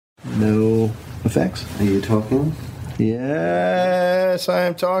effects. Are you talking? Yes, I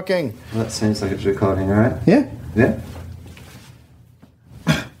am talking. Well, that seems like it's recording, right? Yeah. Yeah.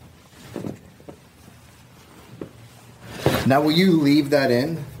 Now, will you leave that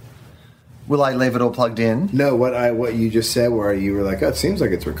in? Will I leave it all plugged in? No, what you just said, where you were like, "Oh, it seems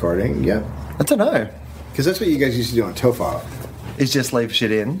like it's recording." Yeah, I don't know. because that's what you guys used to do on Tofop. Is just leave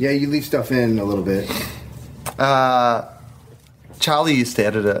shit in. Yeah, you leave stuff in a little bit. Charlie used to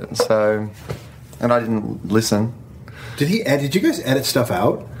edit it, so, and I didn't listen. Did you guys edit stuff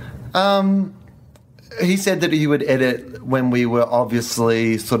out? He said that he would edit when we were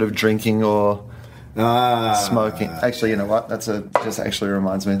obviously sort of drinking or smoking. Actually, you know what? Just actually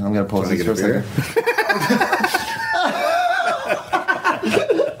reminds me. I'm going to pause this for a second.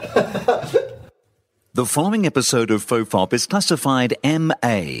 The following episode of FOFOP is classified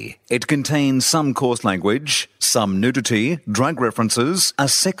MA. It contains some coarse language, some nudity, drug references, a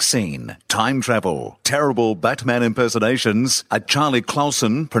sex scene, time travel, terrible Batman impersonations, a Charlie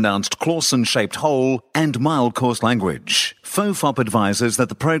Clausen, pronounced Clausen-shaped hole, and mild coarse language. FOFOP advises that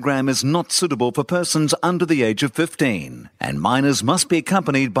the program is not suitable for persons under the age of 15, and minors must be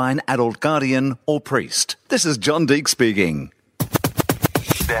accompanied by an adult guardian or priest. This is John Deek speaking.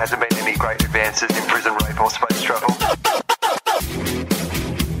 There hasn't been any great advances in prison rape or space travel.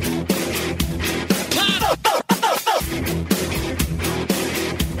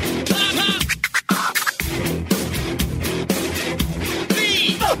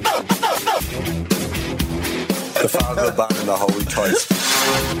 The Father, the Son, and the Holy Toast.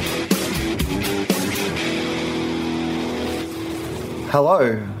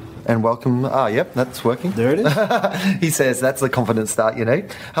 Hello. And welcome. Yep, that's working. There it is. He says that's the confident start you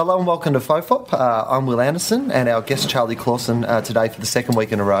need. Hello and welcome to FOFOP. I'm Will Anderson, and our guest Charlie Clausen today for the second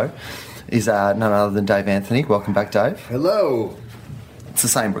week in a row is none other than Dave Anthony. Welcome back, Dave. Hello. It's the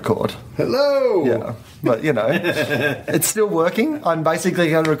same record. Hello. Yeah, but you know, it's still working. I'm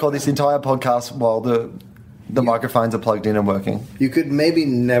basically going to record this entire podcast while the microphones are plugged in and working. You could maybe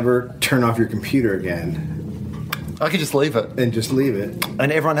never turn off your computer again. I could just leave it. And just leave it.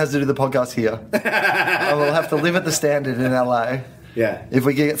 And everyone has to do the podcast here. I will have to live at the Standard in LA. Yeah. If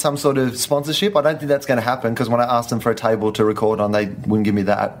we get some sort of sponsorship, I don't think that's going to happen because when I asked them for a table to record on, they wouldn't give me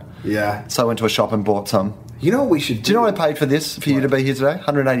that. Yeah. So I went to a shop and bought some. You know what we should do? Do you know what I paid for this, for you to be here today?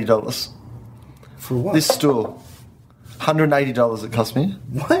 $180. For what? This stool. $180 it cost me.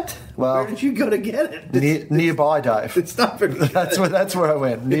 What? Well, where did you go to get it? Nearby, Dave. It's not very good. That's where I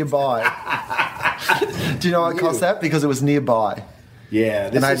went. Nearby. Do you know what it cost that? Because it was nearby. Yeah,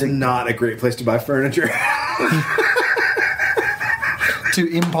 this is not a great place to buy furniture. To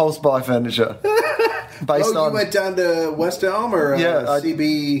impulse buy furniture. Based on, you went down to West Elm or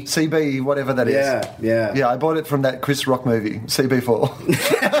CB? CB, whatever that is. Yeah. Yeah, I bought it from that Chris Rock movie, CB4.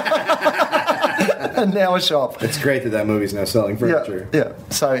 And now a shop. It's great that movie's now selling furniture. Yeah.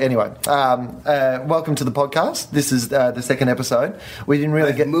 So anyway, welcome to the podcast. This is the second episode. We didn't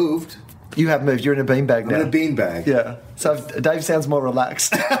really get moved. You have moved. You're in a beanbag now. I'm in a beanbag. Yeah. So Dave sounds more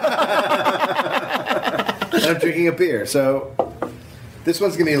relaxed. I'm drinking a beer. So this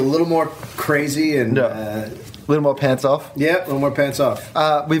one's going to be a little more crazy and... a little more pants off. Yeah, a little more pants off.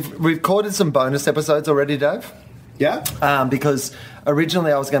 We've recorded some bonus episodes already, Dave. Yeah? Because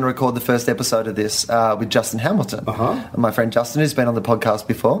originally I was going to record the first episode of this with Justin Hamilton. Uh-huh. My friend Justin, who's been on the podcast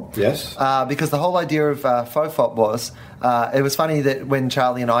before. Yes. Because the whole idea of FOFOP was, it was funny that when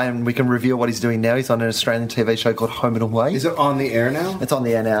Charlie and we can reveal what he's doing now, he's on an Australian TV show called Home and Away. Is it on the air now? It's on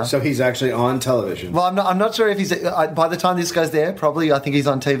the air now. So he's actually on television? Well, I'm not sure if he's... by the time this goes there, probably I think he's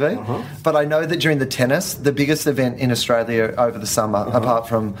on TV. Uh-huh. But I know that during the tennis, the biggest event in Australia over the summer, apart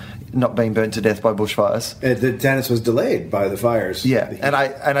from not being burnt to death by bushfires... The tennis was delayed by the fires. Yeah, and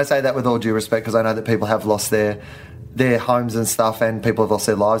I say that with all due respect because I know that people have lost their homes and stuff, and people have lost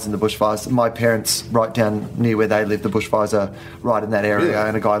their lives in the bushfires. My parents, right down near where they live, the bushfires are right in that area, really?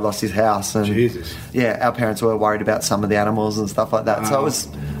 And a guy lost his house. And Jesus. Yeah, our parents were worried about some of the animals and stuff like that. So it was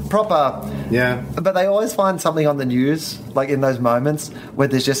proper. Yeah. But they always find something on the news, like in those moments, where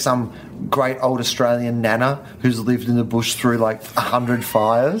there's just some great old Australian nana who's lived in the bush through like 100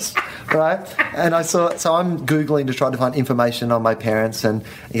 fires, right? And so I'm Googling to try to find information on my parents and,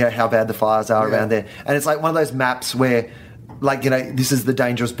 you know, how bad the fires are around there. And it's like one of those maps where, like, you know, this is the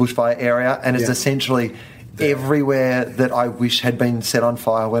dangerous bushfire area, and it's essentially everywhere that I wish had been set on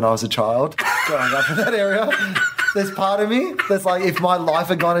fire when I was a child growing up in that area. There's part of me that's like, if my life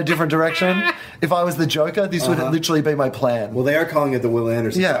had gone a different direction, if I was the Joker, this would literally be my plan. Well, they are calling it the Will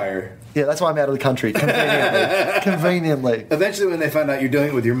Anderson fire. Yeah, that's why I'm out of the country, conveniently. Eventually, when they find out you're doing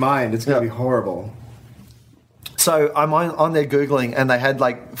it with your mind, it's going to be horrible. So I'm on there Googling, and they had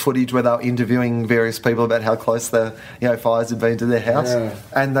like footage where they were interviewing various people about how close the fires had been to their house. Yeah.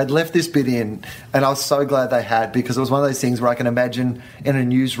 And they'd left this bit in, and I was so glad they had, because it was one of those things where I can imagine in a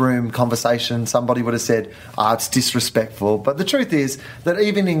newsroom conversation somebody would have said, it's disrespectful. But the truth is that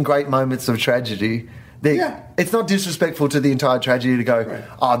even in great moments of tragedy, it's not disrespectful to the entire tragedy to go,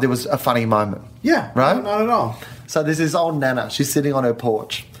 there was a funny moment. Yeah, right? No, not at all. So there's this old Nana. She's sitting on her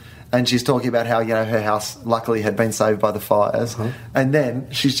porch, and she's talking about how, her house luckily had been saved by the fires. Uh-huh. And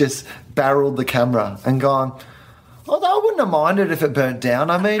then she's just barreled the camera and gone, I wouldn't have minded if it burnt down.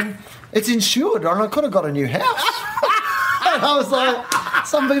 I mean, it's insured, and I could have got a new house. And I was like,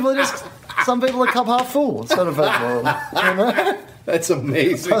 some people are cup half full. Sort of, That's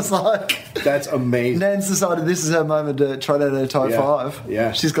amazing. I was like, that's amazing. Nan's decided this is her moment to trot out her Type 5.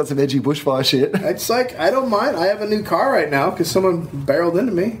 Yeah. She's got some edgy bushfire shit. It's like, I don't mind. I have a new car right now because someone barreled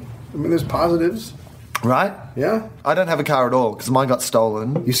into me. I mean, there's positives. Right? Yeah. I don't have a car at all because mine got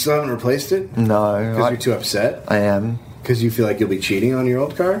stolen. You still haven't replaced it? No. Because you're too upset? I am. Because you feel like you'll be cheating on your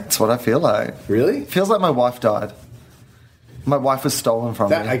old car? That's what I feel like. Really? It feels like my wife died. My wife was stolen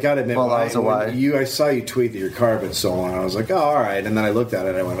from me. I gotta admit, while I was away. I saw you tweet that your car had been stolen. I was like, oh, all right. And then I looked at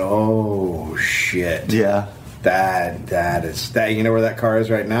it and I went, oh, shit. Yeah. That is... You know where that car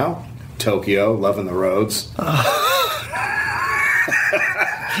is right now? Tokyo, loving the roads.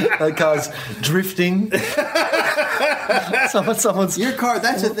 That car's drifting. Someone's... Your car,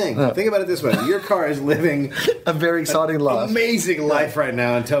 that's the thing. Think about it this way. Your car is living a very exciting life. Amazing life right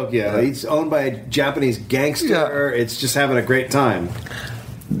now in Tokyo. It's owned by a Japanese gangster. Yeah. It's just having a great time.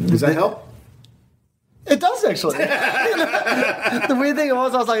 Does that help? It does, actually. The weird thing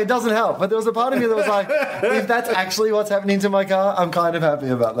was, I was like, it doesn't help. But there was a part of me that was like, if that's actually what's happening to my car, I'm kind of happy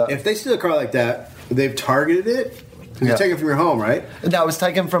about that. If they steal a car like that, they've targeted it. You're taken from your home, right? No, it was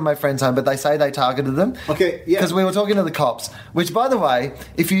taken from my friend's home, but they say they targeted them. Okay, yeah. Because we were talking to the cops, which, by the way,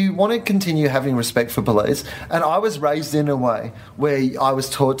 if you want to continue having respect for police, and I was raised in a way where I was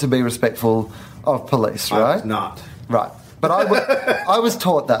taught to be respectful of police, right? I was not. Right. But I was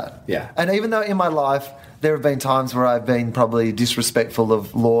taught that. Yeah. And even though in my life there have been times where I've been probably disrespectful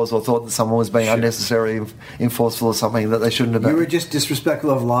of laws or thought that someone was being unnecessarily enforceful or something that they shouldn't have been. You were just disrespectful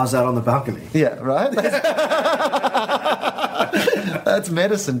of laws out on the balcony. Yeah, right? That's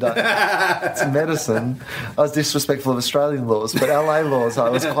medicine, Doug. It's medicine. I was disrespectful of Australian laws, but LA laws I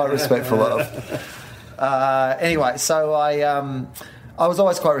was quite respectful of. Anyway, so I was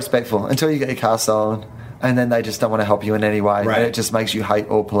always quite respectful until you get your car stolen. And then they just don't want to help you in any way. Right. And it just makes you hate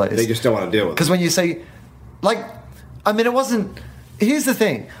all police. They just don't want to deal with it. Because when you see... it wasn't... Here's the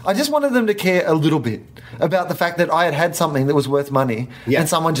thing. I just wanted them to care a little bit about the fact that I had something that was worth money and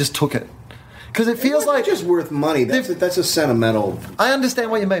someone just took it. Because it feels like... It's just worth money. That's a sentimental... I understand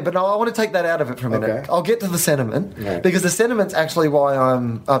what you mean, but I want to take that out of it for a minute. Okay. I'll get to the sentiment, because the sentiment's actually why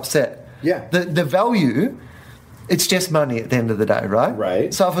I'm upset. Yeah. The value, it's just money at the end of the day, right?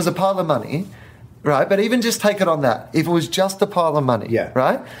 Right. So if it was a pile of money... Right, but even just take it on that. If it was just a pile of money,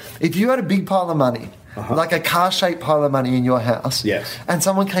 right? If you had a big pile of money, like a car-shaped pile of money in your house, and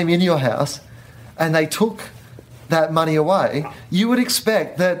someone came into your house and they took that money away, you would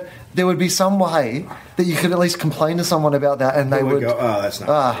expect that there would be some way that you could at least complain to someone about that, and they would go, oh, that's not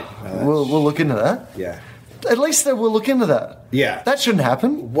right. We'll look into that. Yeah. At least they will look into that. Yeah. That shouldn't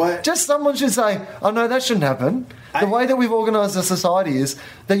happen. What? Just someone should say, oh, no, that shouldn't happen. The way that we've organised a society is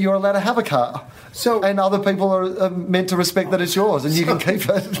that you're allowed to have a car. And other people are meant to respect that it's yours and you can keep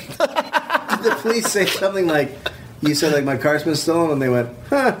it. Did the police say something like, you said, like, my car's been stolen? And they went,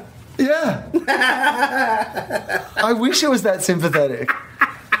 huh. Yeah. I wish it was that sympathetic.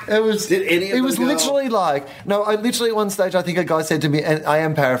 It was. Did any of them go? Literally like I literally at one stage I think a guy said to me, and I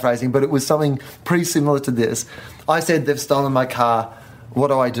am paraphrasing, but it was something pretty similar to this. I said, they've stolen my car. What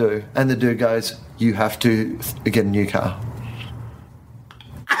do I do? And the dude goes, you have to get a new car.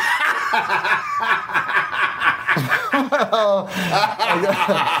 Well,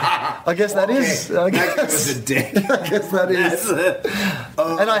 I guess that is. That guy was a dick. I guess that is.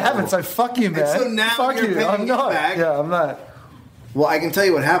 And I haven't. So fuck you, man. And so now fuck you're you. I'm not. Back. Yeah, I'm not. Well, I can tell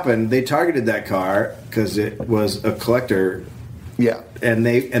you what happened. They targeted that car because it was a collector. Yeah. And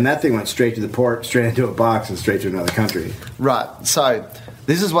that thing went straight to the port, straight into a box, and straight to another country. Right. So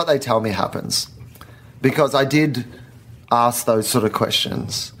this is what they tell me happens. Because I did ask those sort of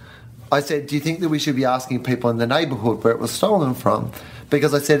questions. I said, do you think that we should be asking people in the neighbourhood where it was stolen from?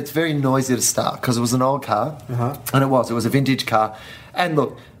 Because I said it's very noisy to start because it was an old car. And it was a vintage car. And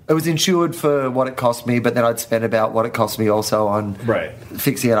look, it was insured for what it cost me, but then I'd spent about what it cost me also on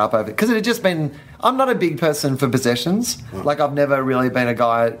fixing it up over. Because it had just been... I'm not a big person for possessions. Like, I've never really been a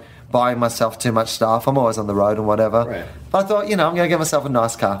guy buying myself too much stuff. I'm always on the road and whatever. Right. But I thought, I'm going to get myself a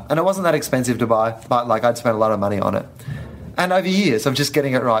nice car. And it wasn't that expensive to buy, but like I'd spent a lot of money on it. And over years of just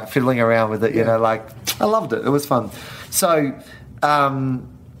getting it right, fiddling around with it, I loved it. It was fun. So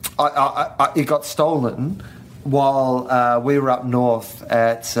it got stolen while we were up north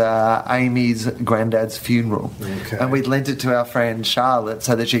at Amy's granddad's funeral. Okay. And we'd lent it to our friend Charlotte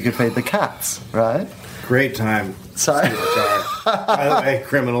so that she could feed the cats, right? Great time. So, By the way,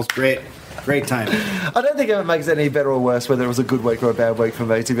 criminals, great time. I don't think it makes it any better or worse whether it was a good week or a bad week for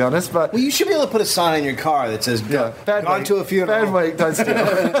me, to be honest. But Well, you should be able to put a sign in your car that says, bad gone week, to a funeral. Bad week, don't steal.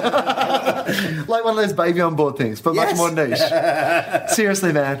 Like one of those baby on board things, but much Yes. more niche.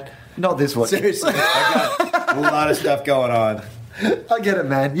 Seriously, man, not this week. Seriously, I got a lot of stuff going on. I get it,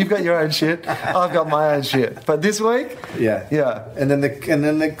 man. You've got your own shit. I've got my own shit. But this week, Yeah. And then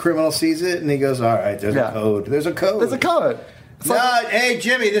the criminal sees it and he goes, all right, there's a code. There's a code. There's a code. It's Hey,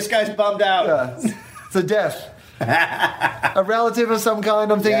 Jimmy, this guy's bummed out. Yeah. It's a death. A relative of some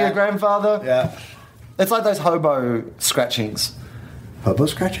kind. I'm thinking a grandfather. Yeah. It's like those hobo scratchings. Hobo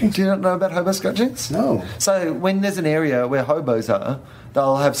scratching? Do you not know about hobo scratchings? No. So when there's an area where hobos are,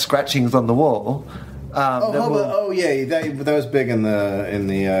 they'll have scratchings on the wall. That was big in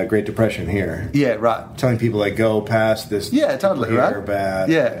the Great Depression here. Yeah, right. Telling people like go past this. Yeah, totally, here right? are bad.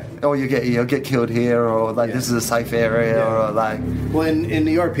 Yeah, or you'll get killed here, or like this is a safe area, or like. Well, in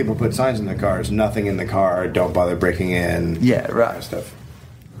New York, people put signs in their cars. Nothing in the car. Don't bother breaking in. Yeah, right. Kind of stuff.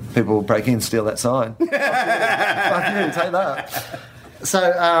 People will break in and steal that sign. Fuck you, take that. So,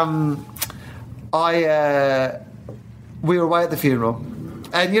 we were away at the funeral.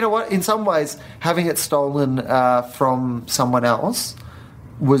 And you know what? In some ways, having it stolen from someone else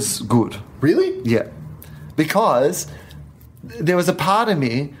was good. Really? Yeah. Because there was a part of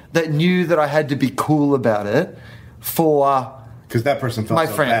me that knew that I had to be cool about it for Because that person felt my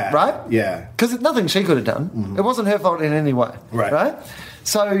so friend, bad. right? Yeah. Because nothing she could have done. Mm-hmm. It wasn't her fault in any way. Right.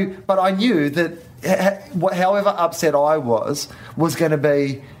 So, but I knew that however upset I was going to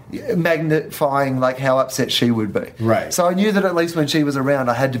be magnifying like how upset she would be. Right. So I knew that at least when she was around,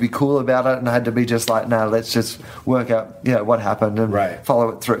 I had to be cool about it, and I had to be just like, no, let's just work out, what happened and follow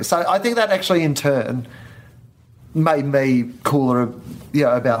it through. So I think that actually in turn made me cooler,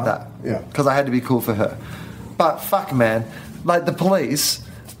 about that. Yeah. Because I had to be cool for her. But fuck, man, like the police,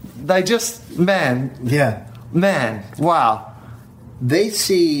 they just, man, wow. They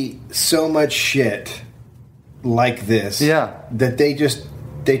see so much shit like this that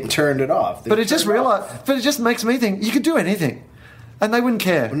they turned it off. But it just makes me think you could do anything. And they wouldn't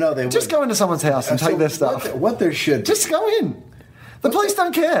care. No, they wouldn't. Just go into someone's house and take their stuff. What there should Just go in. The police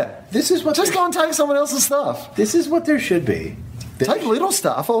don't care. Just go and take someone else's stuff. This is what there should be. Take little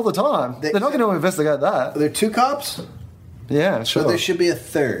stuff all the time. They're not going to investigate that. Are there two cops? Yeah, sure. So there should be a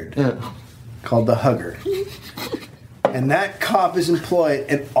third. Yeah. Called the hugger. And that cop is employed,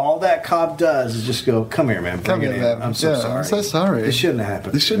 and all that cop does is just go, come here, man. Bring it in. I'm so sorry. I'm so sorry. This shouldn't have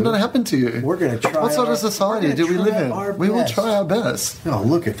happened. This shouldn't have happened to you. We're going to try. What sort of society do we live in? We will best. try our best. Oh,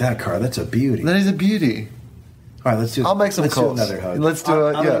 look at that car. That's a beauty. That is a beauty. All right, let's do. I'll make some calls. Do another hug. Let's do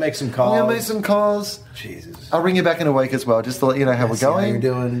it. I'm going to make some calls. I'm going to make some calls. Jesus. I'll ring you back in a week as well, just to let you know how we're See how going. you're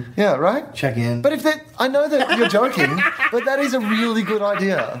doing. Yeah, right? Check in. But I know that you're joking, but that is a really good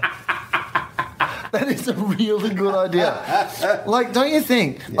idea. That is a really good idea. Like, don't you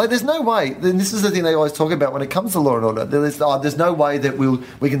think? Like, there's no way. Then this is the thing they always talk about when it comes to law and order. There's no way that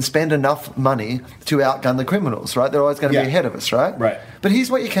we can spend enough money to outgun the criminals, right? They're always going to be ahead of us, right? Right. But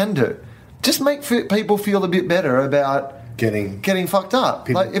here's what you can do: just make people feel a bit better about getting fucked up.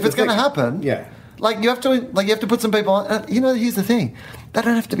 Like, if it's going to happen, Like you have to put some people on. Here's the thing: they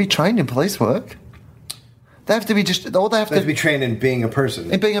don't have to be trained in police work. They have to be they have to be trained in being a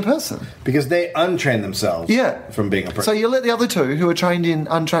person. In being a person. Because they untrain themselves from being a person. So you let the other two who are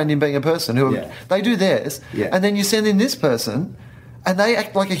untrained in being a person, they do theirs, and then you send in this person, and they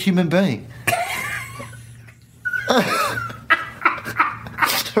act like a human being.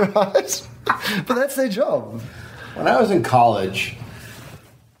 Right? But that's their job. When I was in college,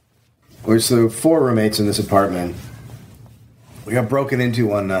 there were 4 roommates in this apartment. We got broken into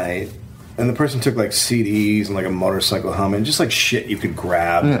one night. And the person took like CDs and like a motorcycle helmet and just like shit you could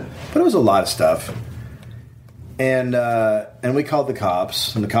grab. Yeah. But it was a lot of stuff. And we called the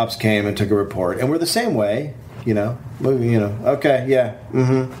cops, and the cops came and took a report. And we're the same way, okay, yeah,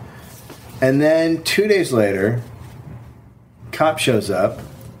 mm-hmm. And then 2 days later, cop shows up.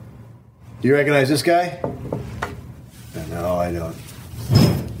 Do you recognize this guy? No, I don't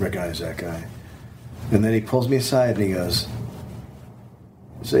recognize that guy. And then he pulls me aside and he goes,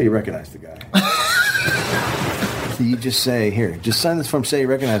 so you recognize the guy. You just say, here, just sign this form, say you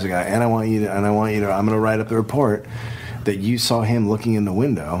recognize the guy, and I'm going to write up the report that you saw him looking in the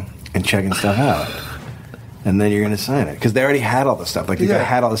window and checking stuff out. And then you're going to sign it. Because they already had all the stuff. Like, the guy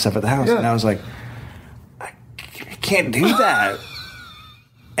had all the stuff at the house. Yeah. And I was like, I can't do that.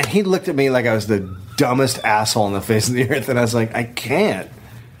 And he looked at me like I was the dumbest asshole on the face of the earth. And I was like, I can't.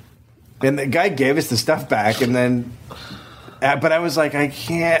 And the guy gave us the stuff back. And then, but I was like, I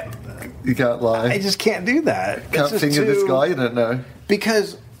can't. You can't lie. I just can't do that. Can't finger this guy you don't know.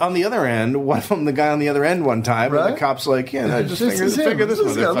 Because on the other end, the guy on the other end one time, and the cop's like, yeah, no, just finger this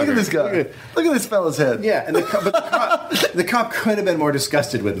one. Look at this guy. Look at this fella's head. Yeah, and the cop could have been more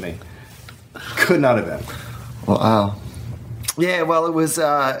disgusted with me. Could not have been. Wow. Yeah, well, it was.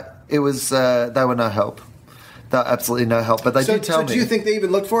 They were no help. They were absolutely no help. But they did tell me. So do you think they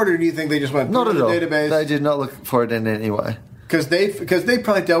even looked for it, or do you think they just went not through at all. the database? They did not look for it in any way. Because they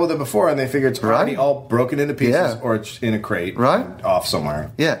probably dealt with it before, and they figured it's already all broken into pieces, or it's in a crate, off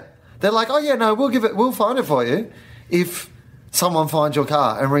somewhere. Yeah, they're like, oh yeah, no, we'll find it for you if someone finds your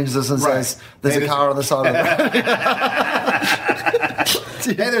car and rings us and says there's a car on the side of the road.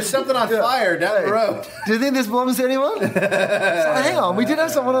 Hey, there's something on fire down the road. Do you think this belongs to anyone? So, hang on, we did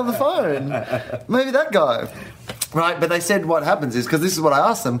have someone on the phone. Maybe that guy. Right, but they said what happens is, because this is what I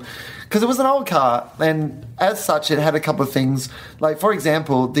asked them, because it was an old car, and as such, it had a couple of things. Like, for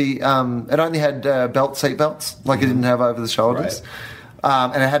example, it only had seat belts, like it didn't have over the shoulders. Right.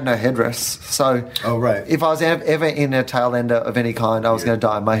 And it had no headrests. So if I was ever in a tail ender of any kind, I was going to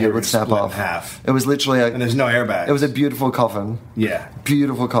die. My head would snap off. In half. It was literally and there's no airbags. It was a beautiful coffin. Yeah.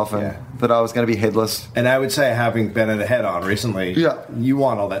 Beautiful coffin. Yeah. But I was going to be headless. And I would say, having been at a head-on recently, you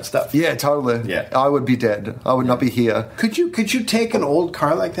want all that stuff. Yeah, totally. Yeah. I would be dead. I would not be here. Could you take an old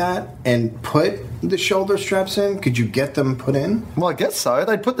car like that and put the shoulder straps in? Could you get them put in? Well, I guess so.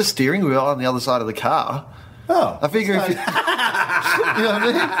 They'd put the steering wheel on the other side of the car. Oh. I figure if you know what I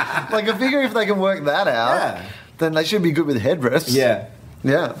mean? Like, I figure if they can work that out, then they should be good with headrests. Yeah.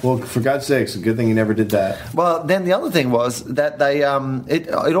 Yeah. Well, for God's sakes, a good thing you never did that. Well, then the other thing was that they it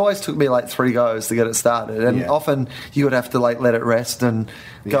always took me like 3 goes to get it started, and often you would have to like let it rest and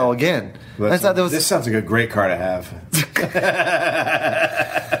go again. Well, and so this sounds like a great car to have.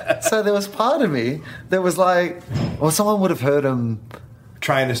 So there was part of me that was like, well, someone would have heard him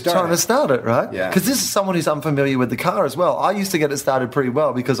trying to start it, right? Yeah. Because this is someone who's unfamiliar with the car as well. I used to get it started pretty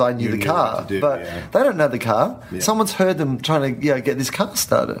well because I knew the car, but they don't know the car. Yeah. Someone's heard them trying to get this car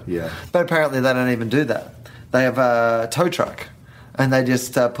started. Yeah. But apparently they don't even do that. They have a tow truck, and they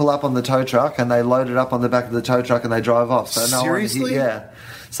just pull up on the tow truck and they load it up on the back of the tow truck and they drive off. So seriously?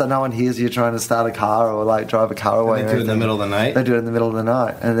 So no one hears you trying to start a car or like drive a car away. And they do it in the middle of the night? They do it in the middle of the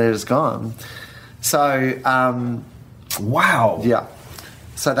night and they're just gone. So, wow. Yeah.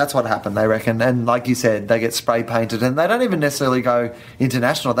 So that's what happened, they reckon. And like you said, they get spray painted and they don't even necessarily go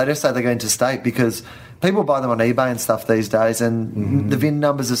international. They just say they go interstate because people buy them on eBay and stuff these days, and the VIN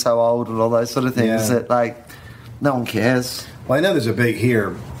numbers are so old and all those sort of things that, like, no one cares. Well, I know there's a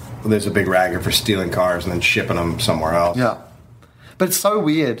big racket for stealing cars and then shipping them somewhere else. Yeah. But it's so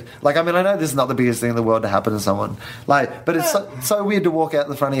weird. Like, I mean, I know this is not the biggest thing in the world to happen to someone. Like, but it's so weird to walk out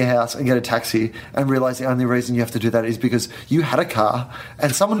the front of your house and get a taxi and realise the only reason you have to do that is because you had a car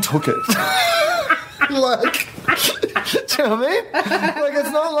and someone took it. Like, do you know what I mean? Like,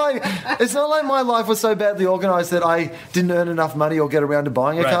 it's not like my life was so badly organised that I didn't earn enough money or get around to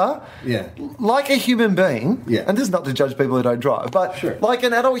buying a car. Yeah. Like a human being, and this is not to judge people who don't drive, but like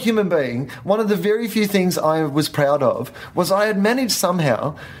an adult human being, one of the very few things I was proud of was I had managed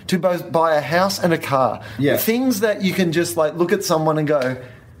somehow to both buy a house and a car. Yeah. Things that you can just like look at someone and go,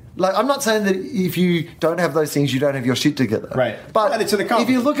 like, I'm not saying that if you don't have those things, you don't have your shit together. Right. But it's an accomplishment.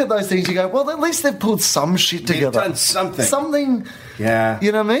 If you look at those things, you go, well, at least they've pulled some shit together. They've done something. Something. Yeah.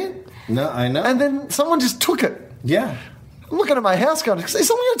 You know what I mean? No, I know. And then someone just took it. Yeah. I'm looking at my house going, is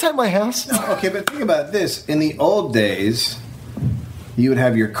someone going to take my house? No, okay, but think about this. In the old days, you would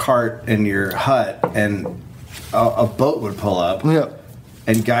have your cart and your hut, and a boat would pull up. Yeah.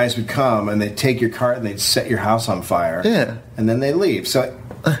 And guys would come, and they'd take your cart, and they'd set your house on fire. Yeah. And then they leave. So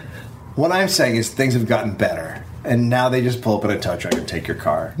what I'm saying is things have gotten better. And now they just pull up in a tow truck and take your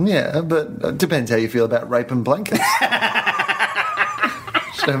car. Yeah, but it depends how you feel about rape and blankets.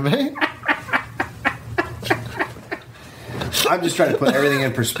 Show me. I'm just trying to put everything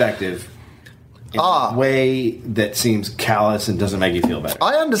in perspective in a way that seems callous and doesn't make you feel better.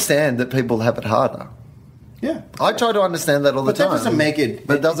 I understand that people have it harder. Yeah. I try to understand that all the time. But that doesn't make it...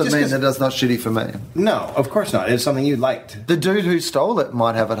 But it doesn't mean that it's not shitty for me. No, of course not. It's something you liked. The dude who stole it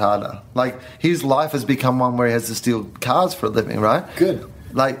might have it harder. Like, his life has become one where he has to steal cars for a living, right? Good.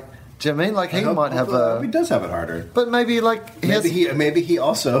 Like, Do you know what I mean? Like, he might have He does have it harder. But maybe, like... Maybe he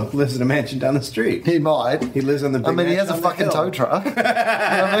also lives in a mansion down the street. He might. He lives on the big he has a mansion on the fucking hill. tow truck. You know what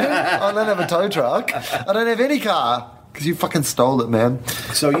I mean? I don't have a tow truck. I don't have any car. Because you fucking stole it, man.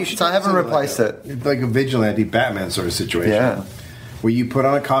 So you should. So I haven't replaced it. Like a vigilante Batman sort of situation. Yeah. Where you put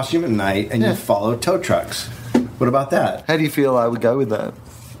on a costume at night and you follow tow trucks. What about that? How do you feel I would go with that?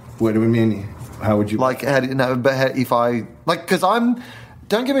 What do we mean? How would you... Like, if I... Like, because I'm...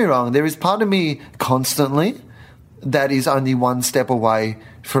 Don't get me wrong, there is part of me constantly that is only one step away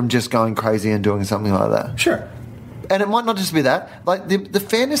from just going crazy and doing something like that. Sure. And it might not just be that. Like, the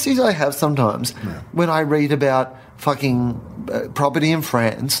fantasies I have sometimes when I read about fucking property in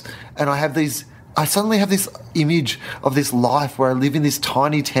France and I suddenly have this image of this life where I live in this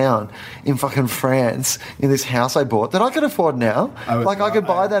tiny town in fucking France in this house I bought that I could afford now. I could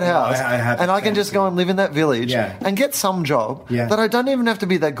buy that house and I can just go and live in that village and get some job that I don't even have to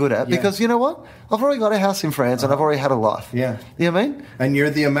be that good at because you know what? I've already got a house in France and I've already had a life. Yeah. You know what I mean? And you're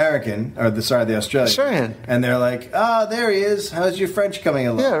the American, or the Australian. And they're like, there he is. How's your French coming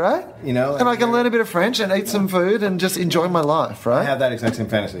along? Yeah, right? You know? And I can learn a bit of French and eat some food and just enjoy my life, right? I have that exact same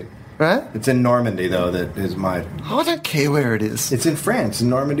fantasy. Right? It's in Normandy, though, that is my... Oh, I don't care where it is. It's in France,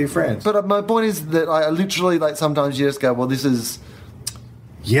 in Normandy, France. But my point is that I literally, like, sometimes you just go, well, this is...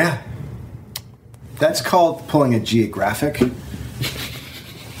 Yeah. That's called pulling a geographic. And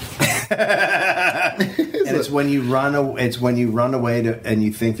it's when you run away and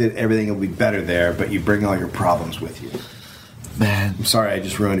you think that everything will be better there, but you bring all your problems with you. Man. I'm sorry, I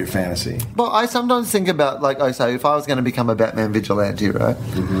just ruined your fantasy. Well, I sometimes think about, like I say, if I was going to become a Batman vigilante, right?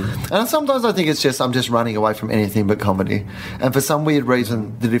 Mm-hmm. And sometimes I think it's just I'm just running away from anything but comedy. And for some weird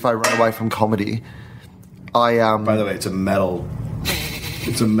reason, that if I run away from comedy, I... By the way, it's a metal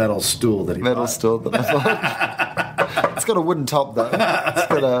stool that he Metal bought. stool that I bought. It's got a wooden top, though. It's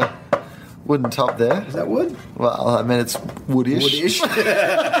got a wooden top there. Is that wood? Well, I mean, it's woodish.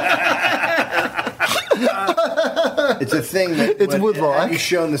 It's a thing that It's wood-like. Had you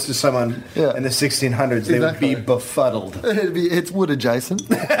shown this to someone in the 1600s, they would be befuddled. It's wood adjacent.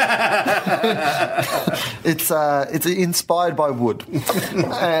 It's inspired by wood,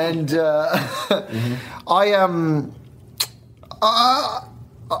 and I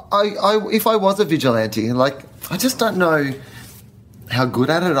if I was a vigilante, like I just don't know how good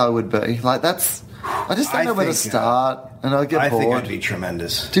at it I would be. Like I just don't know where to start, and I get bored. I think I'd be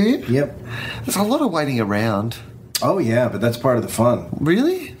tremendous. Do you? Yep. There's a lot of waiting around. Oh, yeah, but that's part of the fun.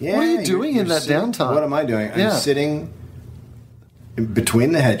 Really? Yeah. What are you doing in that downtime? What am I doing? I'm sitting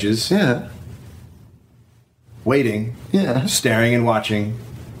between the hedges. Yeah. Waiting. Yeah. Staring and watching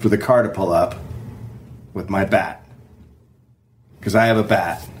for the car to pull up with my bat. Because I have a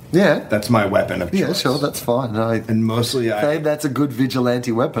bat. Yeah. That's my weapon of choice. Yeah, sure, that's fine. And mostly that's a good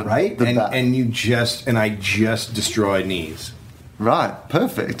vigilante weapon. Right? The bat. And I just destroy knees. Right,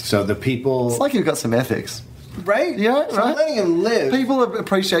 perfect. So the people... It's like you've got some ethics. Right? Yeah, so right. I'm letting him live. People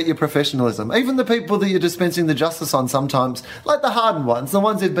appreciate your professionalism. Even the people that you're dispensing the justice on sometimes, like the hardened ones, the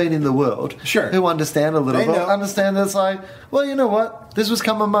ones who've been in the world, sure, who understand a little bit, understand that it's like, well, you know what? This was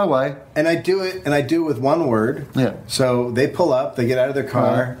coming my way. And I do it with one word. Yeah. So they pull up, they get out of their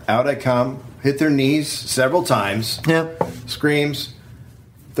car, out I come, hit their knees several times. Yeah. Screams.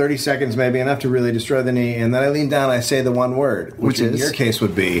 30 seconds maybe, enough to really destroy the knee, and then I lean down and I say the one word, which in your case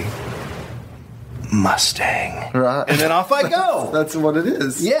would be Mustang. Right. And then off I go. That's what it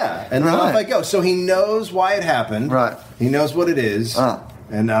is. Yeah. And then off I go. So he knows why it happened. Right. He knows what it is.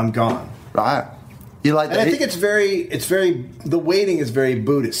 And I'm gone. Right. You like that? And I think it's very, the waiting is very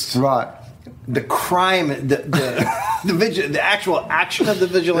Buddhist. Right. The crime, the actual action of the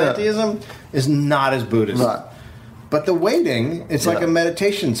vigilantism is not as Buddhist. Right. But the waiting, it's like a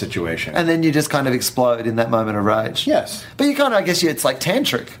meditation situation. And then you just kind of explode in that moment of rage. Yes. But you kind of, I guess, it's like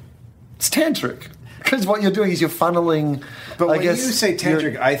tantric. It's tantric. Because what you're doing is you're funneling. But when you say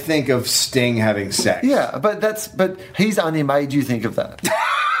tantric, I think of Sting having sex. Yeah, but he's only made you think of that.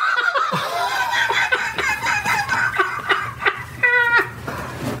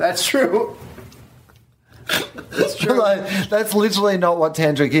 That's true. That's true. Like, that's literally not what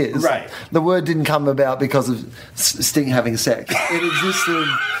tantric is. Right. The word didn't come about because of Sting having sex. It existed.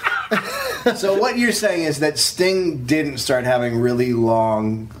 So what you're saying is that Sting didn't start having really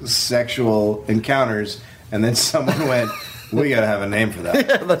long sexual encounters, and then someone went, "We got to have a name for that."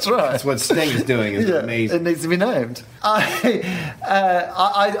 Yeah, that's right. That's what Sting is doing. Is amazing. It needs to be named.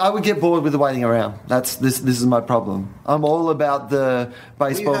 I would get bored with the waiting around. This is my problem. I'm all about the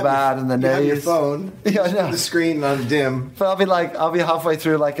baseball bat and the knees. You have your phone. Yeah, I know. The screen on dim. But I'll be halfway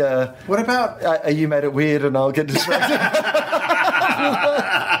through like a. What about? You made it weird, and I'll get distracted.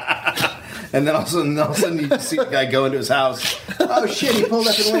 And then all of a sudden you see the guy go into his house. Oh shit, he pulled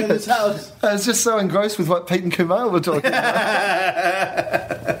up and went in his house. I was just so engrossed with what Pete and Kumail were talking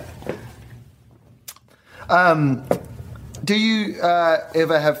about. Do you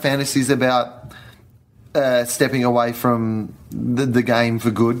ever have fantasies about stepping away from the game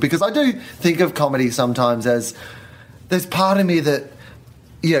for good? Because I do think of comedy sometimes as there's part of me that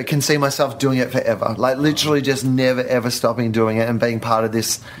can see myself doing it forever, like literally just never ever stopping doing it and being part of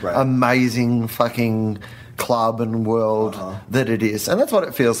this amazing fucking club and world that it is. And that's what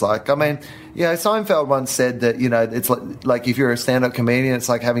it feels like. I mean, Seinfeld once said that, it's like if you're a stand-up comedian, it's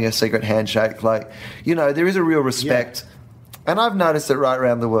like having a secret handshake. Like, there is a real respect. Yeah. And I've noticed it right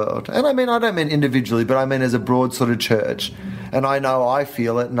around the world. And I mean, I don't mean individually, but I mean as a broad sort of church. And I know I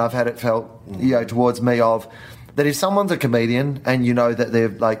feel it, and I've had it felt, towards me of that if someone's a comedian and that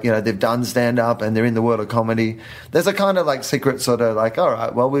they've done stand-up and they're in the world of comedy, there's a kind of like secret sort of like, all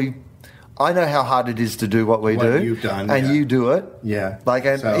right, well, I know how hard it is to do what do. You've done, and you do it. Yeah. Like,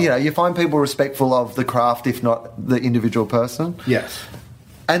 and so, you find people respectful of the craft, if not the individual person. Yes.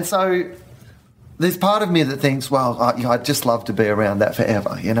 And so there's part of me that thinks, well, I'd just love to be around that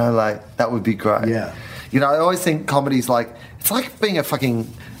forever. Like that would be great. Yeah. I always think comedy's like, it's like being a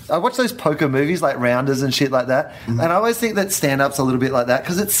fucking... I watch those poker movies like Rounders and shit like that, and I always think that stand-up's a little bit like that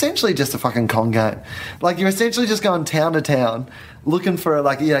because it's essentially just a fucking con game. Like you're essentially just going town to town looking for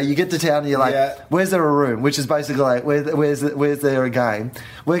you get to town and you're like, where's there a room? Which is basically like, where's there a game?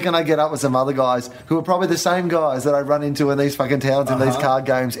 Where can I get up with some other guys who are probably the same guys that I run into in these fucking towns in these card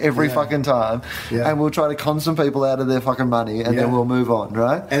games every fucking time, and we'll try to con some people out of their fucking money and then we'll move on,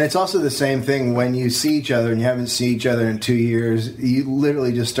 right? And it's also the same thing when you see each other and you haven't seen each other in 2 years. You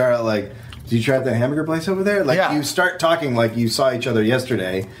literally just start out like, did you try out that hamburger place over there? Like you start talking like you saw each other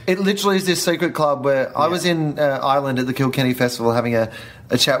yesterday. It literally is this secret club where I was in Ireland at the Kilkenny Festival having a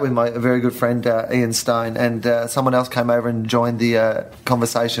chat with my very good friend Ian Stone, and someone else came over and joined the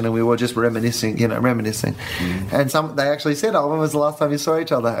conversation, and we were just reminiscing. And they actually said, "Oh, when was the last time you saw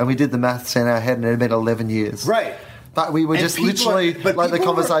each other?" And we did the maths in our head, and it had been 11 years. Right. But we were just literally, the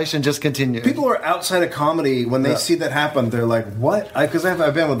conversation just continued. People are outside of comedy, when they see that happen, they're like, what? Because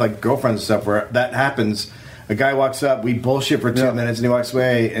I've been with like girlfriends and stuff where that happens. A guy walks up, we bullshit for 2 minutes, and he walks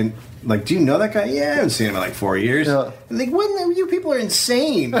away, and like, do you know that guy? Yeah, I haven't seen him in like 4 years. Yeah. And like, you people are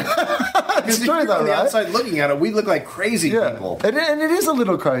insane. Because if you're on the outside looking at it, we look like crazy people. And it is a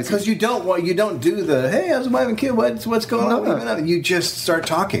little crazy. Because you don't do the, hey, how's my wife and kid? What's going on? You just start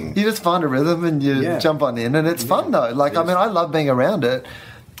talking. You just find a rhythm and you jump on in, and it's fun though. Like, I mean, I love being around it.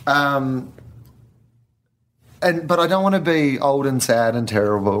 But I don't want to be old and sad and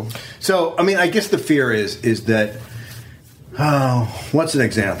terrible. So, I mean, I guess the fear is that, what's an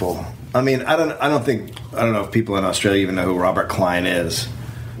example? I mean, I don't know if people in Australia even know who Robert Klein is.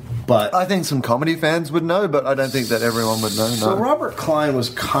 But I think some comedy fans would know, but I don't think that everyone would know. So Robert Klein was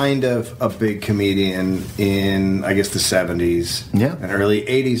kind of a big comedian in, I guess, the 70s and early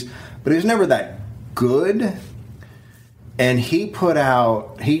 80s, but he was never that good. And he did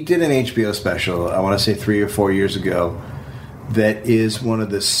an HBO special, I want to say 3 or 4 years ago, that is one of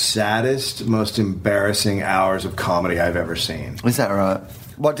the saddest, most embarrassing hours of comedy I've ever seen. Is that right?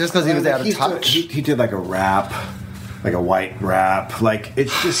 What, just because he was out of touch? He did like a rap, like a white rap. Like,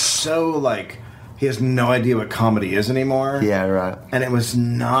 it's just so, like, he has no idea what comedy is anymore. Yeah, right. And it was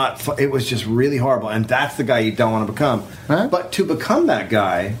not, it was just really horrible. And that's the guy you don't want to become. Huh? But to become that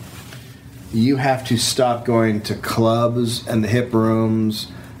guy, you have to stop going to clubs and the hip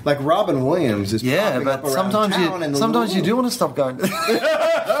rooms. Like Robin Williams is popping up around sometimes you do want to stop going.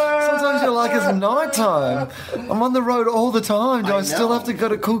 Sometimes you're like, it's nighttime. I'm on the road all the time. Do I still have to go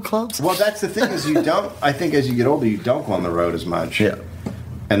to cool clubs? Well, that's the thing is I think as you get older, you don't go on the road as much. Yeah.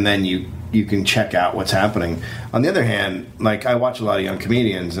 And then you can check out what's happening. On the other hand, like I watch a lot of young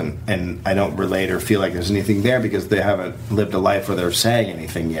comedians and I don't relate or feel like there's anything there because they haven't lived a life where they're saying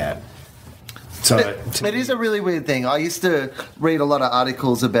anything yet. So it is a really weird thing. I used to read a lot of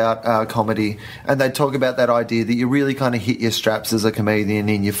articles about comedy, and they'd talk about that idea that you really kind of hit your straps as a comedian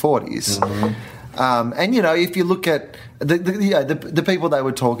in your 40s. Mm-hmm. And, if you look at the people they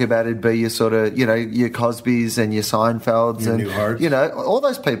would talk about, it'd be your sort of, your Cosbys and your Seinfelds your and, Newharts. all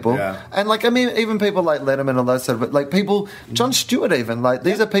those people. Yeah. And, like, I mean, even people like Letterman and all those sort of, like, people, Jon Stewart even, like,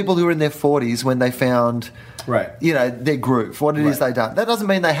 these are people who were in their 40s when they found... Right. Their groove, what it is they've done. That doesn't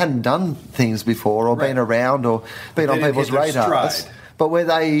mean they hadn't done things before or been around or been on people's radars. But where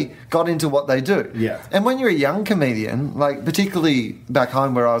they got into what they do. Yeah. And when you're a young comedian, like particularly back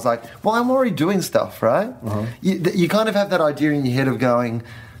home where I was like, well, I'm already doing stuff, right? Uh-huh. You kind of have that idea in your head of going,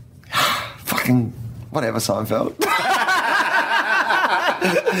 fucking whatever, Seinfeld.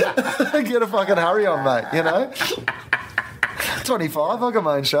 Get a fucking hurry on, mate, you know? 25, I got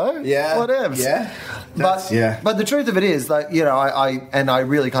my own show. Yeah. Whatevs. Yeah. But the truth of it is that, you know, I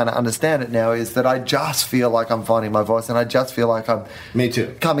really kind of understand it now, is that I just feel like I'm finding my voice, and I just feel like I'm Me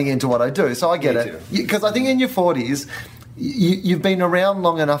too. coming into what I do. So I get Me it. too. Because I think in your 40s, you've been around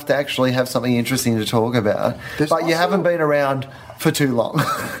long enough to actually have something interesting to talk about, but you haven't been around for too long.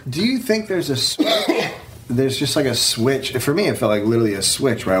 Do you think there's a switch? There's just like a switch. For me, it felt like literally a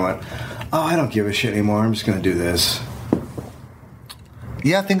switch where I went, oh, I don't give a shit anymore. I'm just going to do this.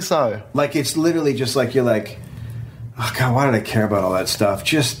 Yeah, I think so. Like, it's literally just like, you're like, oh, God, why did I care about all that stuff?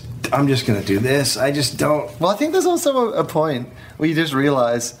 I'm just going to do this. I just don't. Well, I think there's also a point where you just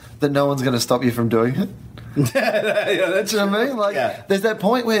realise that no one's going to stop you from doing it. Yeah, that's Do you know what I mean? Like, yeah. there's that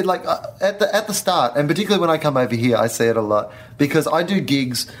point where, like, at the start, and particularly when I come over here, I see it a lot, because I do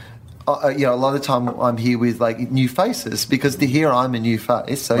gigs. You know, a lot of the time I'm here with like new faces, because to here I'm a new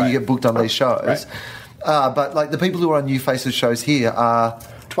face, so Right. you get booked on these shows. Right. But like the people who are on new faces shows here are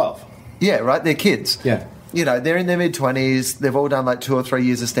 12. Yeah, right. They're kids. Yeah. You know, they're in their mid-20s. They've all done like 2 or 3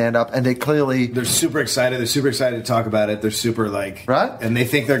 years of stand-up, and they're clearly They're super excited. They're super excited to talk about it. They're super like Right. and they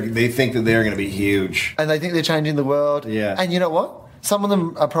think that they're going to be huge. and they think they're changing the world. Yeah. And you know what? Some of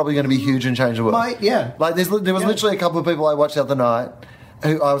them are probably going to be huge and change the world. Might, yeah. Like there was Yeah. literally a couple of people I watched the other night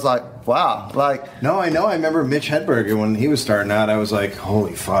who I was like, wow, like. No, I know. I remember Mitch Hedberg when he was starting out. I was like,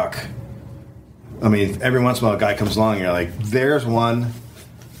 holy fuck. I mean, every once in a while, a guy comes along, and you're like, there's one.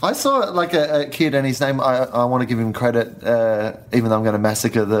 I saw like a kid, and his name, I want to give him credit, even though I'm going to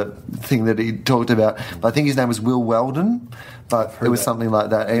massacre the thing that he talked about. But I think his name was Will Weldon, but it was that. something like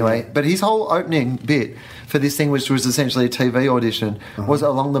that. Anyway, but his whole opening bit for this thing, which was essentially a TV audition, was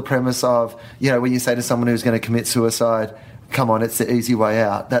along the premise of, you know, when you say to someone who's going to commit suicide, come on, it's the easy way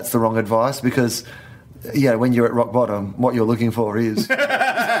out. That's the wrong advice, because, yeah, when you're at rock bottom, what you're looking for is...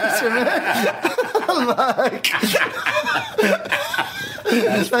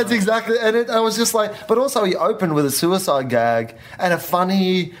 That's exactly, and I was just like, but also he opened with a suicide gag and a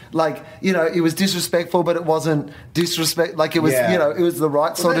funny, like, you know, it was disrespectful, but it wasn't disrespect, like it was, Yeah. you know, it was the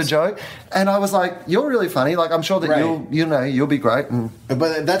right sort of joke. And I was like, you're really funny. Like, I'm sure that Right. you'll be great. And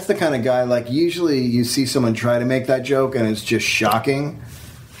But that's the kind of guy, like, usually you see someone try to make that joke, and it's just shocking.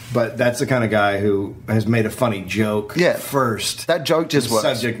 But that's the kind of guy who has made a funny joke first. that joke just The works.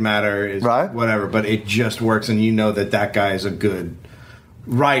 subject matter is Right. whatever, but it just works, and you know that guy is a good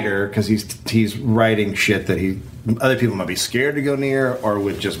writer, because he's writing shit that other people might be scared to go near or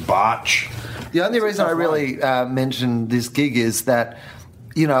would just botch. The only reason I really mentioned this gig is that,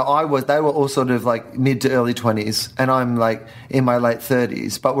 you know, they were all sort of like mid to early 20s, and I'm like in my late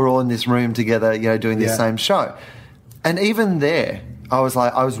 30s, but we're all in this room together, you know, doing this same show. And even there, I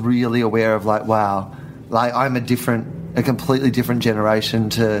was really aware of like, wow, like I'm a completely different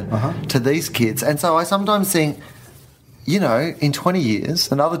generation to these kids. And so I sometimes think, you know, in 20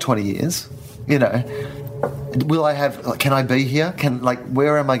 years, another 20 years, you know, can I be here?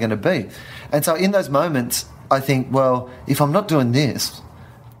 Where am I going to be? And so in those moments, I think, well, if I'm not doing this,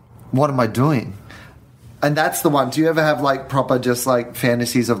 what am I doing? And that's the one. Do you ever have like proper just like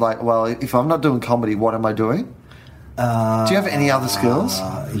fantasies of like, well, if I'm not doing comedy, what am I doing? Do you have any other skills?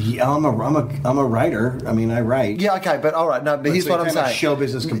 Yeah, I'm a writer. I mean, I write. Yeah, okay, but all right, no, but here's so what you're I'm talking about saying. show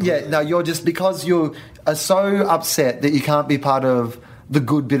business completely. Yeah, no, you're just, because you are so upset that you can't be part of the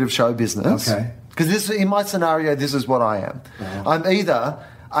good bit of show business. Okay. Because in my scenario, this is what I am. I'm either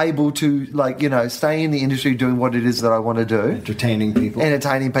able to, like, you know, stay in the industry doing what it is that I want to do. Entertaining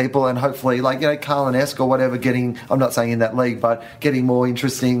people, and hopefully, like, you know, Carlin-esque or whatever, I'm not saying in that league, but getting more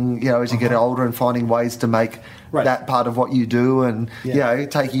interesting, you know, as you get older, and finding ways to make that part of what you do, and, you know,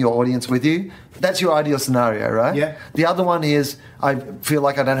 taking your audience with you. That's your ideal scenario, right? Yeah. The other one is I feel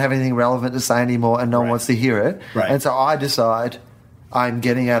like I don't have anything relevant to say anymore, and no one wants to hear it. Right. And so I decide I'm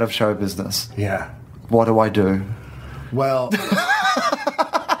getting out of show business. Yeah. What do I do? Well,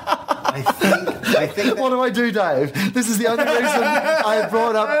 I think What do I do, Dave? This is the only reason I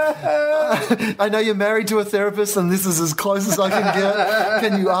brought up. I know you're married to a therapist, and this is as close as I can get.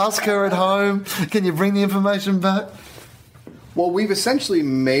 Can you ask her at home? Can you bring the information back? Well, we've essentially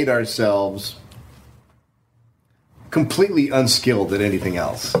made ourselves completely unskilled at anything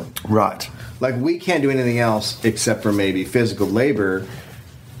else. Right. Like, we can't do anything else except for maybe physical labor.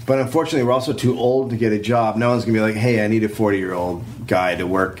 But unfortunately, we're also too old to get a job. No one's going to be like, hey, I need a 40-year-old guy to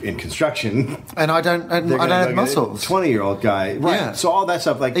work in construction. And I don't have muscles. 20-year-old guy. Right. Yeah. So all that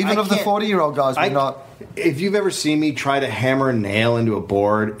stuff, like, Even of the 40-year-old guys, we're not... If you've ever seen me try to hammer a nail into a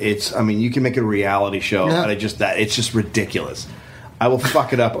board, you can make a reality show out of just that. It's just ridiculous. I will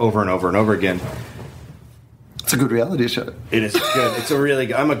fuck it up over and over and over again. It's a good reality show. It is good. It's a really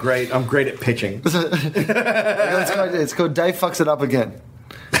good. I'm great at pitching. It's called Dave Fucks It Up Again.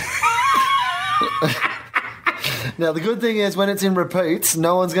 Now, the good thing is when it's in repeats,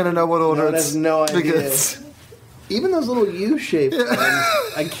 no one's going to know what order it's... No idea. Because... Even those little U-shaped ones,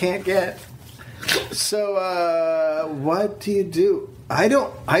 I can't get. So, what do you do?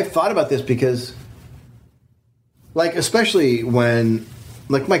 I've thought about this because, like, especially when,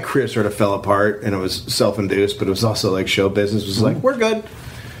 like, my career sort of fell apart and it was self-induced, but it was also, like, show business. It was like, we're good.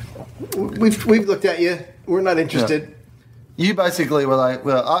 We've looked at you. We're not interested. Yeah. You basically were like,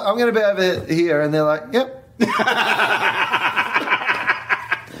 well, I'm going to be over here. And they're like, yep.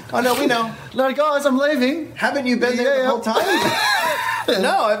 Oh, no, we know. No, guys, I'm leaving. Haven't you been there the whole time?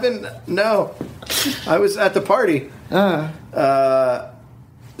 No, I was at the party.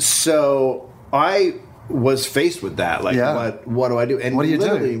 So I was faced with that. Like, what do I do? And what do you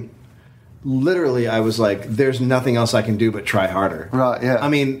do? Literally, I was like, there's nothing else I can do but try harder. Right, yeah. I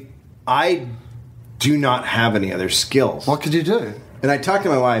mean, I do not have any other skills. What could you do? And I talked to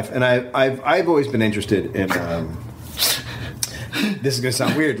my wife, and I've always been interested in... This is going to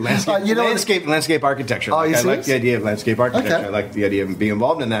sound weird. Landscape architecture. I like the idea of landscape architecture. Okay. I like the idea of being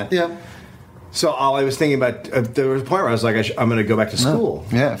involved in that. Yeah. So all I was thinking about, there was a point where I was like, I'm going to go back to school.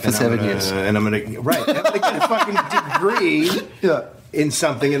 Yeah, for 7 years. And I'm going to get a fucking degree in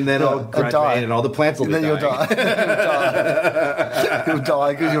something, and then I'll graduate, and all the plants will be dying. You'll die. You'll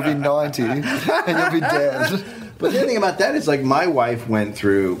die because you'll be 90, and you'll be dead. But the other thing about that is, like, my wife went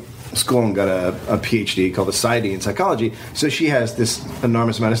through school and got a PhD called a PsyD in psychology, so she has this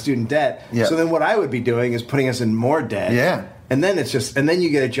enormous amount of student debt. Yeah. So then what I would be doing is putting us in more debt. Yeah. And then you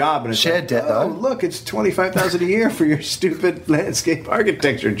get a job and it's shared debt, though. Look, it's $25,000 a year for your stupid landscape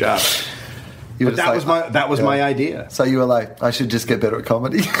architecture job. But that was my idea. So you were like, I should just get better at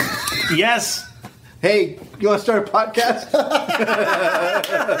comedy. Yes. Hey, you want to start a podcast?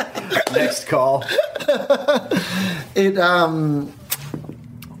 Next call.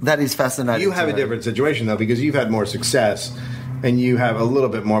 That is fascinating. You have a different situation, though, because you've had more success and you have a little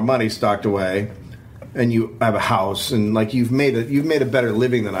bit more money stocked away and you have a house and, like, you've made a better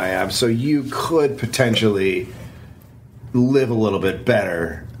living than I have, so you could potentially live a little bit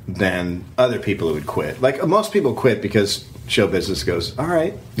better than other people who would quit. Like, most people quit because show business goes, all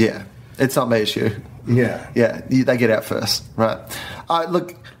right. Yeah. It's not my issue. Yeah. Yeah. They get out first. Right.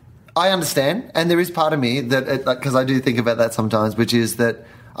 Look, I understand. And there is part of me that, because I do think about that sometimes, which is that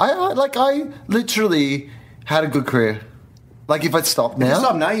I literally had a good career. Like, if I stopped now.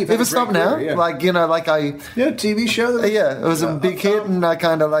 You've had a great career, yeah. Like, you know, like I... Yeah, TV show. It was a big hit, and I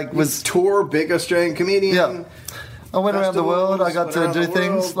kind of, like, was... Tour, big Australian comedian. Yeah. I went around the world. I got to do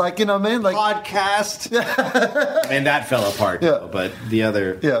things. Like, you know what I mean? Like, podcast. I mean, that fell apart, though, but the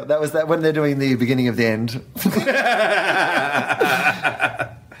other... Yeah, that was that when they're doing the beginning of the end.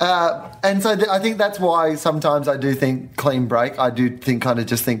 And so I think that's why sometimes I do think clean break. I do think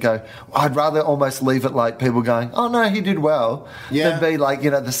I'd rather almost leave it like people going, oh, no, he did well, than be like,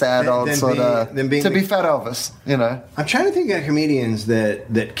 you know, the sad old sort of... To be Fat Elvis, you know. I'm trying to think of comedians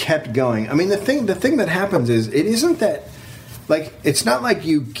that kept going. I mean, the thing that happens is it isn't that... Like, it's not like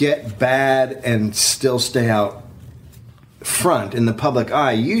you get bad and still stay out front in the public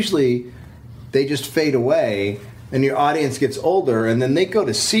eye. Usually, they just fade away... And your audience gets older, and then they go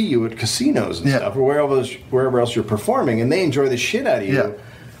to see you at casinos and stuff, or wherever else you're performing, and they enjoy the shit out of you. Yeah.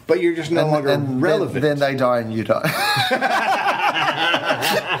 But you're just no longer relevant. Then they die and you die.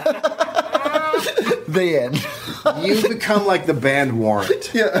 The end. You become like the band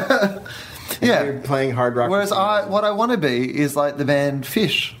Warrant. Yeah. You're playing hard rock. Whereas what I want to be is like the band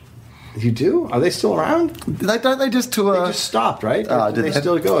Fish. You do? Are they still around? Don't they just tour? They just stopped, right? Did they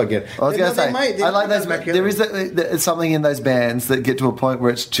still go again? I was going to say, I like those. There is something in those bands that get to a point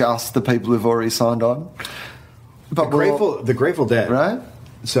where it's just the people who've already signed on. But the Grateful Dead, right?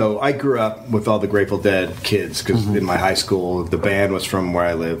 So I grew up with all the Grateful Dead kids because in my high school the band was from where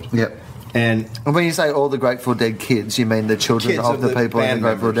I lived. Yep. And when you say all the Grateful Dead kids, you mean the children of the people in the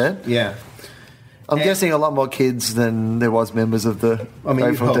Grateful Dead? Yeah. I'm guessing a lot more kids than there was members of the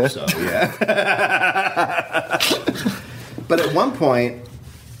Grateful Dead. So, yeah. But at one point,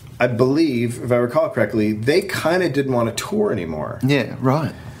 I believe, if I recall correctly, they kind of didn't want to tour anymore. Yeah,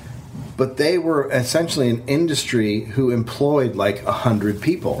 right. But they were essentially an industry who employed like 100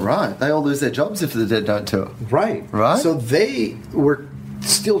 people. Right. They all lose their jobs if the Dead don't tour. Right. Right. So they were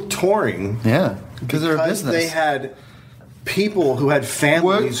still touring. Yeah. Because they're a business. They had... people who had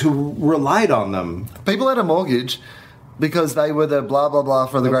families who relied on them. People had a mortgage because they were the blah, blah, blah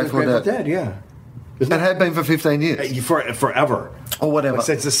for the Grateful Dead. Yeah. And have been for 15 years. Forever. Or whatever.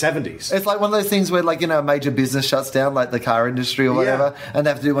 Since the 70s. It's like one of those things where, like, a major business shuts down, like the car industry or whatever, and they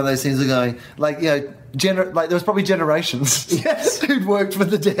have to do one of those things of going, like, there was probably generations who'd worked for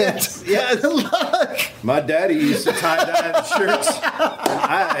the dead. Yes. Like, my daddy used to tie-dye the shirts.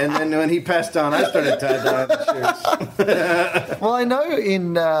 And then when he passed on, I started tie-dyeing the shirts. well, I know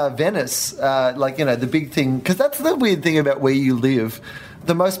in Venice, the big thing, because that's the weird thing about where you live.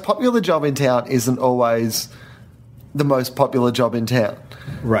 The most popular job in town isn't always the most popular job in town.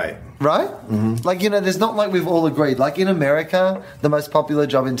 Right. Right? Mm-hmm. Like, there's not like we've all agreed. Like in America, the most popular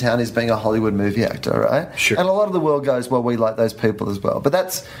job in town is being a Hollywood movie actor, right? Sure. And a lot of the world goes, well, we like those people as well.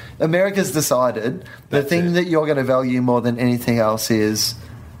 But America's decided the thing that you're going to value more than anything else is,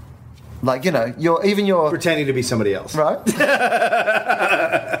 like, you're pretending to be somebody else. Right?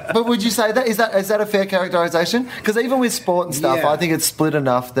 But would you say that? Is that a fair characterization? Because even with sport and stuff, I think it's split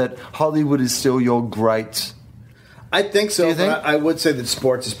enough that Hollywood is still your great... I think so. Do you think? I would say that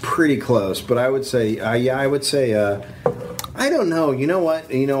sports is pretty close, but I would say, I don't know. You know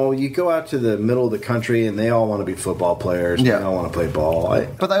what? You go out to the middle of the country and they all want to be football players. Yeah. They all want to play ball.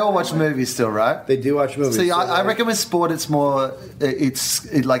 But they all watch movies still, right? They do watch movies. See, I reckon with sport, it's more,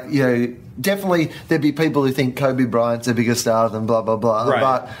 definitely there'd be people who think Kobe Bryant's a bigger star than blah, blah, blah.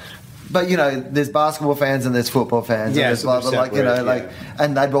 Right. But there's basketball fans and there's football fans. Yeah, and there's blah, blah, separate,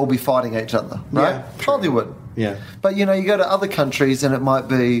 and they'd all be fighting each other, right? Yeah, true. Hollywood. Yeah. But, you go to other countries and it might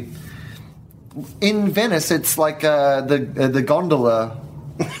be... In Venice, it's like the Gondola.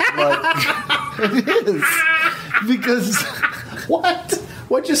 It is. Because... What?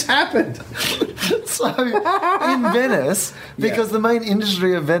 What just happened? So, in Venice, because the main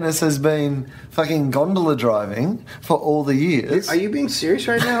industry of Venice has been fucking gondola driving for all the years. Are you being serious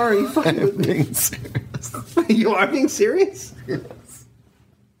right now, or are you fucking with me? Being serious. You are being serious? Yes.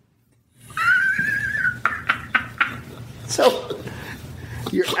 So,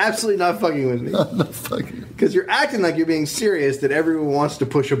 you're absolutely not fucking with me. I'm not fucking. Because you're acting like you're being serious that everyone wants to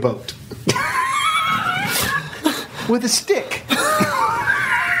push a boat. With a stick.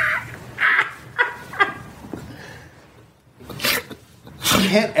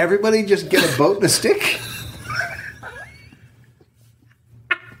 Can't everybody just get a boat and a stick?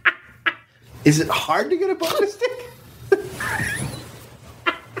 Is it hard to get a boat and a stick?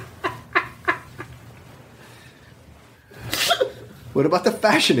 What about the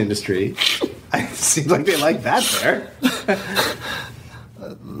fashion industry? It seems like they like that there.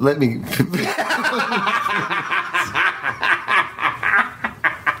 Let me...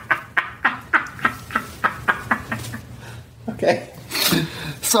 Okay.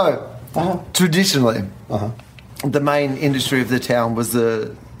 So, traditionally, the main industry of the town was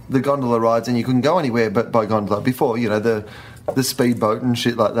the gondola rides, and you couldn't go anywhere but by gondola before, the speedboat and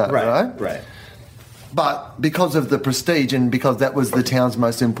shit like that, right? Right. But because of the prestige and because that was the town's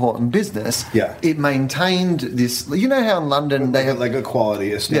most important business, it maintained this... You know how in London they have... Like a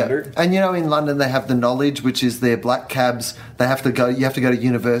quality, a standard? Yeah. And in London they have the knowledge, which is their black cabs. You have to go to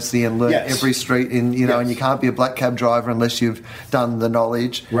university and learn every street and you can't be a black cab driver unless you've done the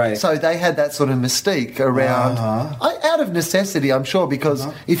knowledge. Right. So they had that sort of mystique around... out of necessity, I'm sure, because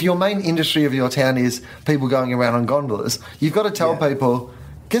if your main industry of your town is people going around on gondolas, you've got to tell people,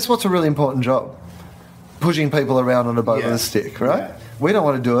 guess what's a really important job? Pushing people around on a boat with a stick, right? Yeah. We don't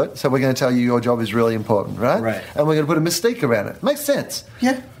want to do it, so we're going to tell you your job is really important, right? Right. And we're going to put a mystique around it. Makes sense.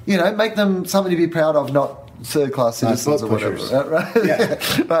 Yeah. Make them something to be proud of, not third-class citizens or whatever. pushers. Right? Yeah.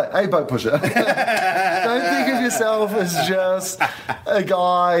 Right. Hey, boat pusher. Don't think of yourself as just a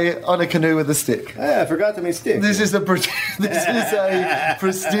guy on a canoe with a stick. I forgot to make stick. This is a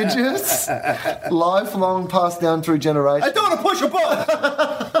prestigious, lifelong, passed down through generations. I don't want to push a boat!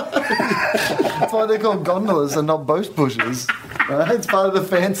 That's why they're called gondolas and not boat pushers. Right? It's part of the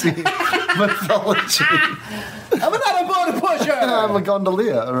fancy mythology. I'm not a boat pusher! I'm a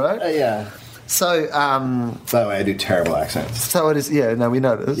gondolier, right? Yeah. So, by the way, I do terrible accents. So it is. Yeah, no, we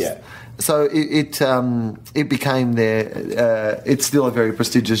noticed. Yeah. So it became it's still a very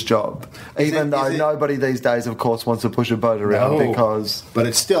prestigious job, even though nobody these days, of course, wants to push a boat around because. But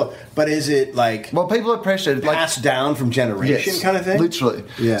it's still. But is it like? Well, people are pressured, passed down from generation, kind of thing. Literally.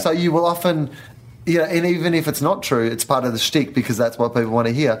 Yeah. So you will often. Yeah, and even if it's not true, it's part of the shtick because that's what people want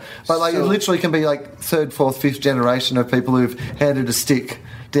to hear. But it literally can be like third, fourth, fifth generation of people who've handed a stick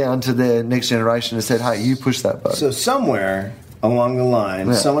down to their next generation and said, "Hey, you push that boat." So somewhere along the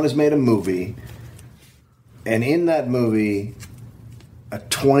line, someone has made a movie, and in that movie, a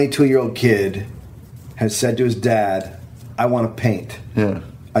 22-year-old kid has said to his dad, "I want to paint. Yeah.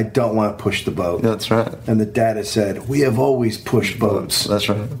 I don't want to push the boat." That's right. And the dad has said, "We have always pushed boats." That's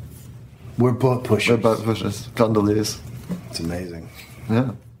right. We're boat pushers. We're boat pushers, gondoliers. It's amazing.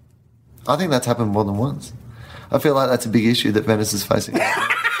 Yeah. I think that's happened more than once. I feel like that's a big issue that Venice is facing.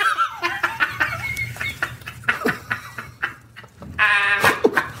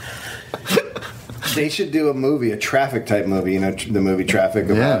 They should do a movie, a traffic type movie, the movie Traffic,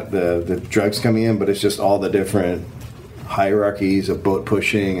 about the drugs coming in, but it's just all the different hierarchies of boat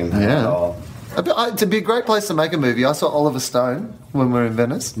pushing and how it all. It'd be a great place to make a movie. I saw Oliver Stone when we were in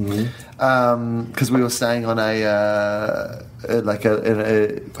Venice because we were staying on a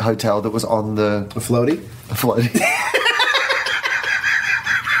hotel that was on the A floaty? A floaty.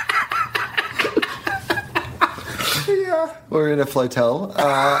 We're in a flotel,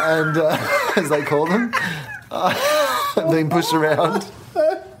 and as they call them, being pushed around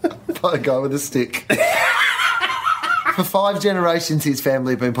by a guy with a stick. For 5 generations, his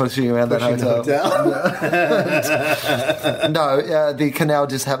family have been pushing around that hotel. The canal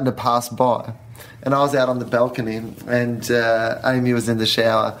just happened to pass by. And I was out on the balcony, and Amy was in the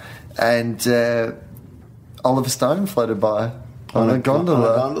shower, and Oliver Stone floated by on a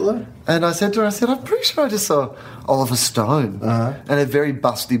gondola. On a gondola? And I said to her, I'm pretty sure I just saw Oliver Stone. And a very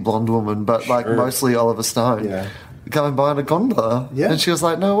busty blonde woman, but mostly Oliver Stone, going by on a gondola. Yeah. And she was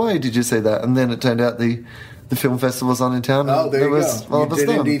like, no way, did you see that? And then it turned out the film festival was on in town. Oh, there you was go. You did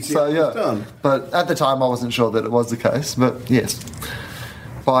indeed see Oliver Stone. But at the time, I wasn't sure that it was the case. But yes,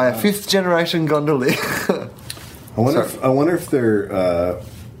 by a 5th generation gondolier. I wonder if they're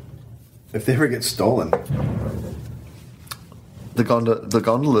if they ever get stolen. The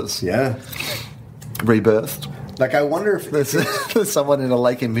gondolas. Yeah. Rebirthed. Like, I wonder if there's someone in a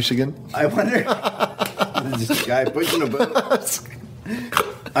lake in Michigan. I wonder. There's just a guy pushing a boat.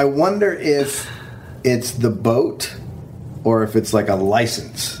 I wonder if it's the boat or if it's like a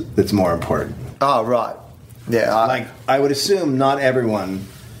license that's more important. Oh, right. Yeah. I would assume not everyone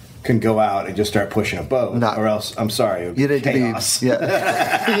can go out and just start pushing a boat. No. Or else, I'm sorry, you need chaos. To be,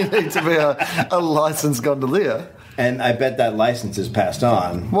 you need to be a licensed gondolier. And I bet that license is passed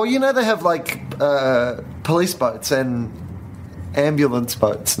on. Well, they have police boats and ambulance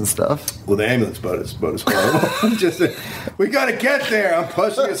boats and stuff. Well, the ambulance boat is horrible. We got to get there. I'm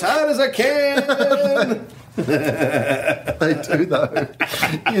pushing as hard as I can. They do, though.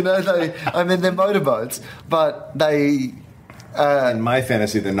 They're motorboats, but they... in my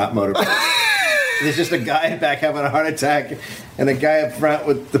fantasy, they're not motorboats. There's just a guy in back having a heart attack and a guy up front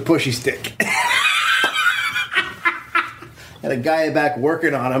with the pushy stick. And a guy in back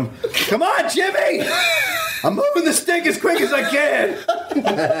working on him. Come on, Jimmy! I'm moving the stick as quick as I can.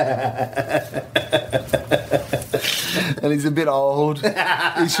 And he's a bit old.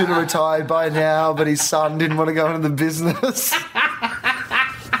 He should have retired by now, but his son didn't want to go into the business.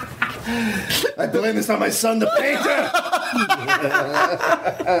 I blame this on my son, the painter.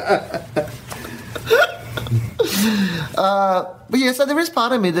 But yeah, so there is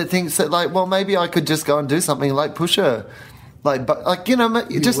part of me that thinks that, maybe I could just go and do something like Pusher. You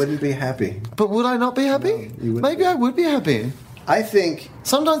wouldn't be happy. But would I not be happy? No, maybe I would be happy. I think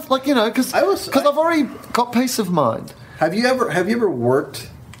sometimes, because I've already got peace of mind. Have you ever worked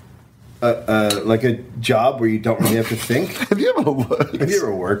a job where you don't really have to think? Have you ever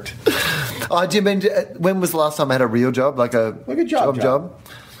worked? Oh, do you mean when was the last time I had a real job, like a job?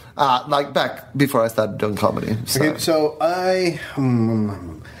 Back before I started doing comedy. So. Okay, so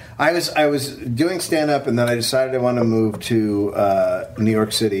I was doing stand-up, and then I decided I wanted to move to New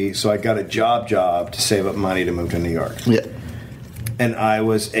York City, so I got a job to save up money to move to New York. Yeah. And I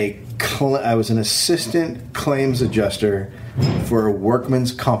was an assistant claims adjuster for a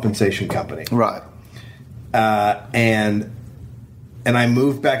workman's compensation company. Right. And I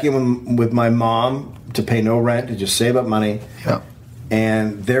moved back in with my mom to pay no rent, to just save up money. Yeah.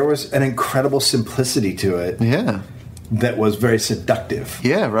 And there was an incredible simplicity to it. Yeah. That was very seductive.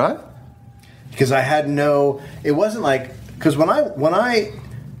 Yeah, right? Because I had it wasn't because when I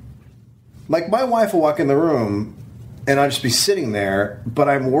my wife will walk in the room and I'll just be sitting there, but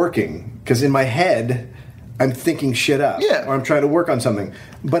I'm working because in my head I'm thinking shit up. Yeah. Or I'm trying to work on something.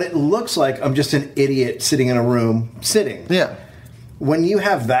 But it looks like I'm just an idiot sitting in a room sitting. Yeah. When you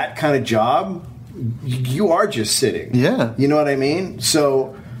have that kind of job, you are just sitting. Yeah. You know what I mean?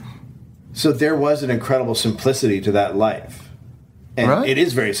 So there was an incredible simplicity to that life. And it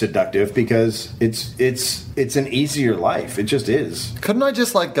is very seductive because it's an easier life. It just is. Couldn't I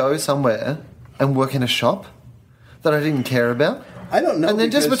just go somewhere and work in a shop that I didn't care about? I don't know. And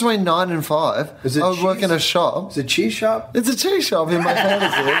then just between 9 and 5, I would work in a shop. It's a cheese shop? It's a cheese shop in my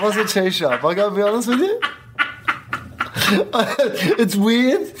fantasy. It was a cheese shop. I got to be honest with you. It's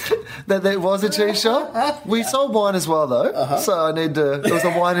weird that there was a cheese shop. We sold wine as well, though. So I need to. There was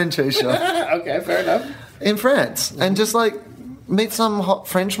a wine and cheese shop Okay, fair enough. in France, and just like meet some hot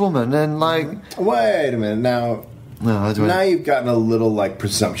French woman, and like. Wait a minute. Now you've gotten a little like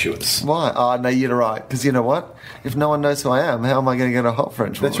presumptuous. Why? Oh, no, you're right. Because you know what? If no one knows who I am, how am I going to get a hot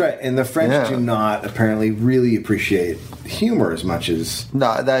French woman? That's right. And the French do not apparently really appreciate humor as much as.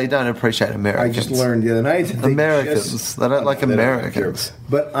 No, they don't appreciate I Americans. just learned the other night. That They don't like Americans.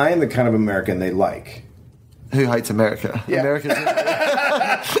 But I am the kind of American they like. Who hates America? Yeah. Americans.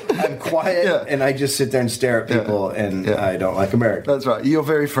 I'm quiet and I just sit there and stare at people and I don't like America. That's right. You're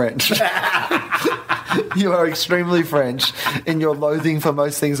very French. You are extremely French in your loathing for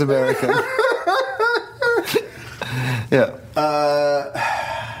most things American. Yeah.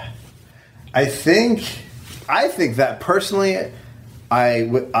 I think that personally,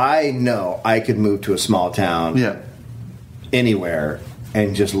 I know I could move to a small town, anywhere,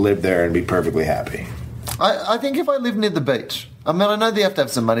 and just live there and be perfectly happy. I think if I live near the beach, I mean, I know that you have to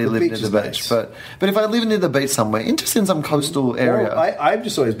have some money to live near the beach, nice. but if I live near the beach somewhere, just in some coastal area. Well, I've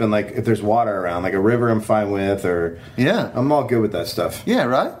just always been like, if there's water around, like a river, I'm fine with, or I'm all good with that stuff. Yeah,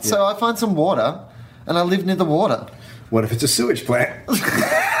 right. Yeah. So I find some water, and I live near the water. What if it's a sewage plant?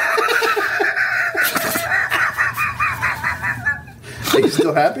 Are you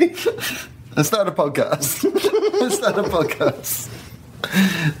still happy? Let's start a podcast.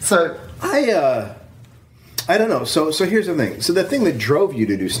 So I don't know. So here's the thing. So the thing that drove you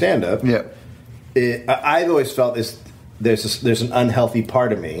to do stand up, I've always felt there's an unhealthy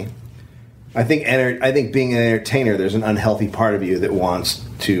part of me. I think being an entertainer, there's an unhealthy part of you that wants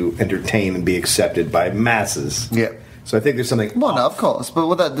to entertain and be accepted by masses. Yeah. So I think there's something. Well, no, of course,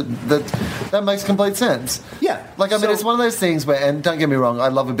 but that makes complete sense. Yeah. Like, I mean, it's one of those things where, and don't get me wrong, I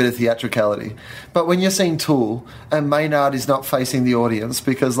love a bit of theatricality, but when you're seeing Tool and Maynard is not facing the audience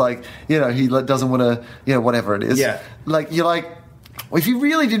because, like, you know, he doesn't want to, you know, whatever it is. Yeah. Like, you're like, well, if you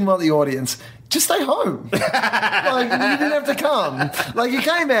really didn't want the audience, just stay home. Like, you didn't have to come. Like, you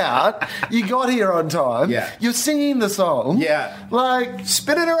came out, you got here on time. Yeah. You're singing the song. Yeah. Like,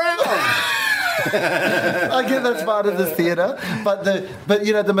 spin it around. I get that's part of the theatre, but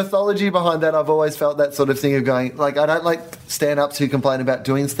you know, the mythology behind that, I've always felt that sort of thing of going, like, I don't like stand-ups who complain about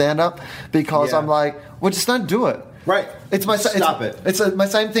doing stand-up because I'm like, well, just don't do it. Right. It's my Stop it. It's my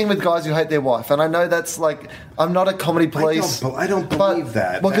same thing with guys who hate their wife, and I know that's like, I'm not a comedy police. I don't believe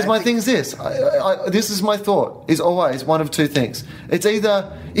that. Well, because my thing's this. This is my thought. Is always one of two things. It's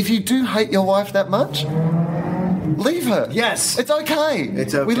either if you do hate your wife that much, leave her. Yes. It's okay.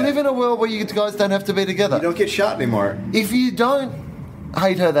 It's okay. We live in a world where you guys don't have to be together. You don't get shot anymore. If you don't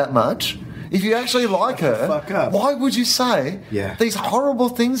hate her that much, if you actually like her, fuck up. why would you say these horrible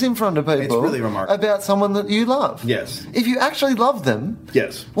things in front of people? It's really remarkable. About someone that you love. Yes. If you actually love them,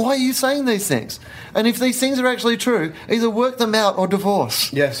 yes. Why are you saying these things? And if these things are actually true, either work them out or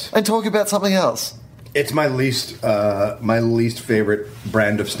divorce. Yes. And talk about something else. It's my least favorite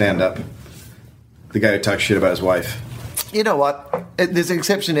brand of stand-up. The guy who talks shit about his wife. You know what? There's an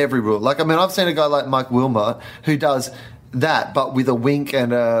exception to every rule. Like, I mean, I've seen a guy like Mike Wilmot who does that, but with a wink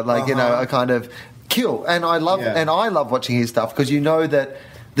and you know, a kind of kill. And I love watching his stuff because you know that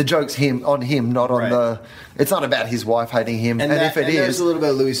the joke's on him, not on the. It's not about his wife hating him. And if it is, there's a little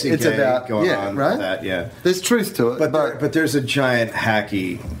bit of Louis C.K. it's about going on right? with that. Yeah, there's truth to it, but there's a giant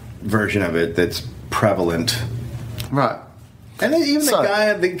hacky version of it that's prevalent, right? And then even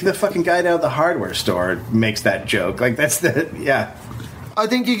the fucking guy down at the hardware store makes that joke. Like, that's I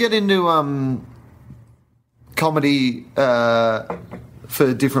think you get into comedy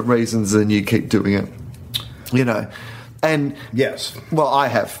for different reasons and you keep doing it. You know. And yes, well, I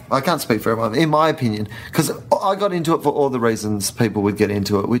have. I can't speak for everyone. In my opinion, because I got into it for all the reasons people would get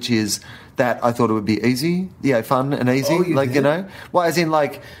into it, which is that I thought it would be easy, fun and easy. Oh, you know, well, as in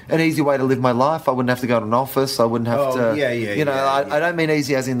like an easy way to live my life. I wouldn't have to go to an office. I wouldn't have to. I don't mean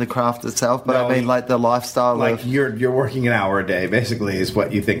easy as in the craft itself, but I mean like the lifestyle. Like you're working an hour a day, basically, is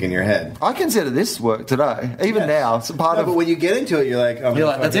what you think in your head. I consider this work today, even now. It's part of. But when you get into it, you're like,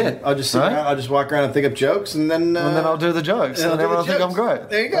 that's it. I'll just sit around, I'll just walk around and think up jokes, and then I'll do the jokes, and everyone will think I'm great.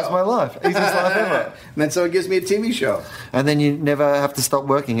 There you go. That's my life. Easiest life ever. And then so it gives me a TV show. And then you never have to stop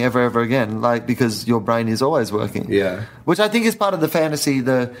working ever again, like, because your brain is always working. Yeah. Which I think is part of the fantasy,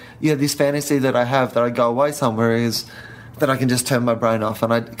 this fantasy that I have, that I go away somewhere, is that I can just turn my brain off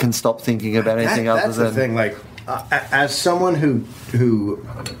and I can stop thinking about anything other than... That's the thing, like, as someone who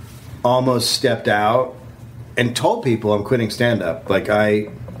almost stepped out and told people I'm quitting stand-up, like, I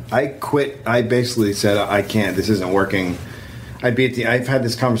quit. I basically said, I can't. This isn't working. I've had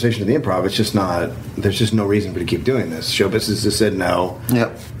this conversation at the Improv. It's just not. There's just no reason for me to keep doing this. Show business has said no.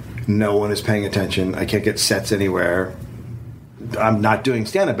 Yep. No one is paying attention. I can't get sets anywhere. I'm not doing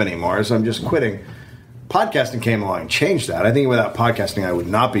stand-up anymore, so I'm just quitting. Podcasting came along and changed that. I think without podcasting, I would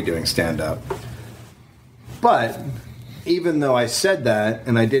not be doing stand-up. But even though I said that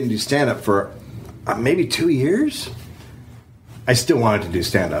and I didn't do stand-up for maybe 2 years, I still wanted to do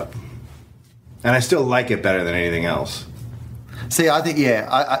stand-up. And I still like it better than anything else. See, I think,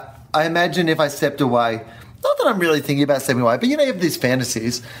 I imagine if I stepped away, not that I'm really thinking about stepping away, but you have these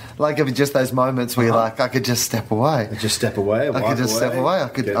fantasies, like of just those moments where you're like, I could just step away. Just step away. I could just step away. I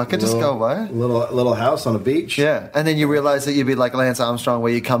could just go away. Little house on a beach. Yeah, and then you realise that you'd be like Lance Armstrong,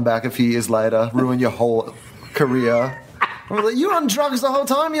 where you come back a few years later, ruin your whole career. We're like, you're on drugs the whole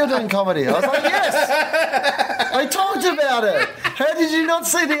time you're doing comedy. I was like, yes, I talked about it. How did you not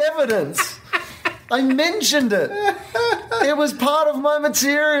see the evidence? I mentioned it. It was part of my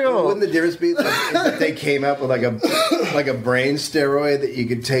material. Wouldn't the difference be if they came up with like a brain steroid that you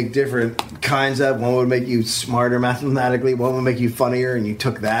could take different kinds of? One would make you smarter mathematically, one would make you funnier, and you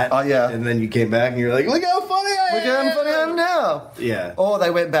took that. Oh, yeah. And then you came back and you're like, look how funny I am. Look how funny I am now. Yeah. Or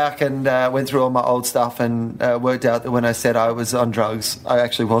they went back and went through all my old stuff and worked out that when I said I was on drugs, I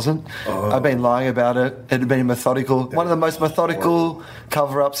actually wasn't. Oh. I've been lying about it. It had been methodical. One of the most methodical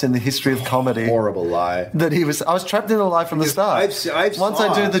cover-ups in the history of comedy. Horrible lie. That I was trapped in a lie from the start. Once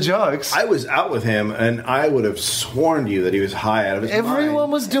I do the jokes. I was out with him and I would have sworn to you that he was high out of his mind.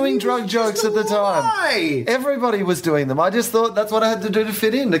 Everyone was doing drug jokes at the time. Lie. Everybody was doing them. I just thought that's what I had to do to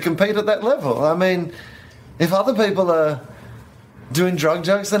fit in, to compete at that level. I mean, if other people are doing drug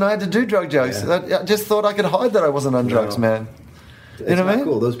jokes, then I had to do drug jokes. Yeah. I just thought I could hide that I wasn't on drugs, man. You know what I mean?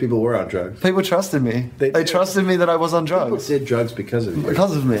 Cool. Those people were on drugs. People trusted me. They trusted me that I was on drugs. People did drugs because of you.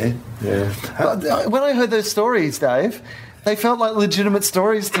 Because of me. Yeah. But when I heard those stories, Dave, they felt like legitimate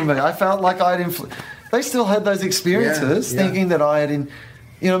stories to me. I felt like they still had those experiences, thinking that I had you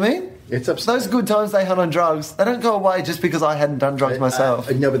know what I mean? It's upsetting. Those good times they had on drugs, they don't go away just because I hadn't done drugs myself.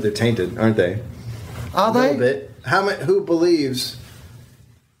 No, but they're tainted, aren't they? Are they? A little bit. Who believes?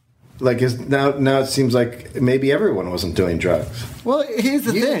 Like now it seems like maybe everyone wasn't doing drugs. Well, here's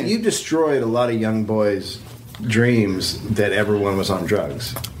the thing. You destroyed a lot of young boys' dreams that everyone was on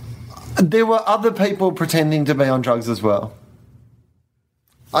drugs. There were other people pretending to be on drugs as well.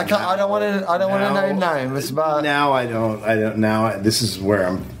 I don't want to name names, but now I don't. Now this is where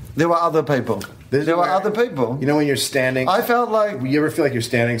I'm. There were other people. There were other people. You know when you're standing. I felt like. You ever feel like you're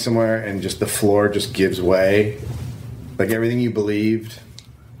standing somewhere and just the floor just gives way, like everything you believed.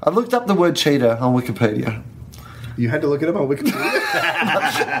 I looked up the word cheetah on Wikipedia. You had to look it up on Wikipedia?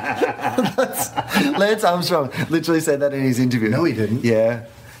 Lance Armstrong literally said that in his interview. No, he didn't. Yeah.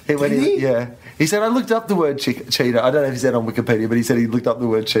 Did he? Yeah. He said, I looked up the word cheetah. I don't know if he said on Wikipedia, but he said he looked up the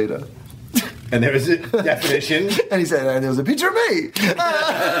word cheetah. And there was a definition. And he said, and there was a picture of me. And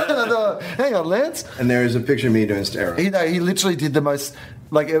I thought, hang on, Lance. And there was a picture of me doing steroids. He literally did the most...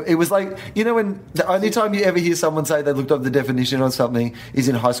 Like, it was like... You know when... The only time you ever hear someone say they looked up the definition on something is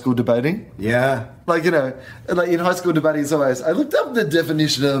in high school debating. Yeah. Like, you know, like in high school debating, it's always, I looked up the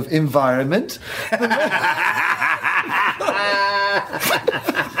definition of environment.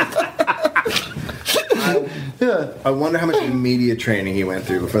 Yeah. I wonder how much media training he went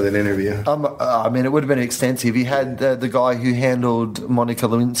through before that interview. I mean, it would have been extensive. He had the guy who handled Monica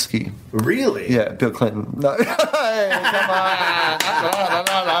Lewinsky. Really? Yeah, Bill Clinton. No. Hey, come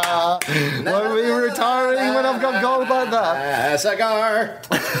on. When are we retiring when I've got gold like that? Cigar.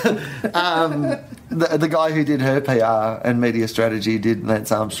 The guy who did her PR and media strategy did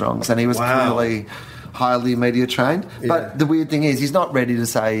Lance Armstrong's, and he was clearly highly media trained. Yeah. But the weird thing is, he's not ready to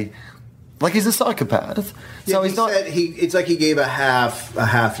say... Like, he's a psychopath. Yeah, so he's not... It's like he gave a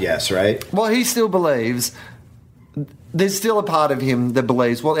half yes, right? Well, he still believes... There's still a part of him that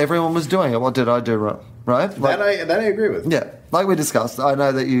believes, well, everyone was doing it. What did I do wrong? Right? Like, that I agree with. Yeah. Like we discussed. I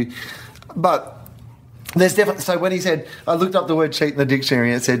know that you... But... There's definitely... So when he said... I looked up the word cheat in the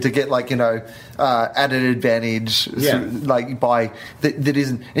dictionary and it said to get, like, you know, added advantage, like, by... That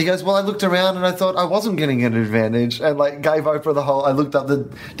isn't... And he goes, well, I looked around and I thought I wasn't getting an advantage, and, like, gave Oprah the whole... I looked up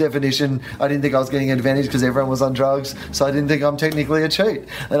the definition. I didn't think I was getting an advantage because everyone was on drugs, so I didn't think I'm technically a cheat.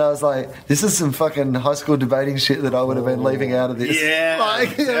 And I was like, this is some fucking high school debating shit that I would have been leaving out of this. Yeah,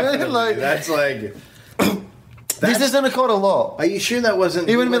 like, you know, like, that's like... This isn't a court of law. Are you sure that wasn't...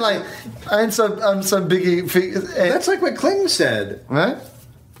 He would have been like, I'm some biggie... That's like what Clinton said. Right?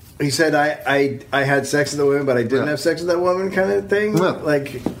 He said, I had sex with a woman, but I didn't have sex with that woman kind of thing. Yeah.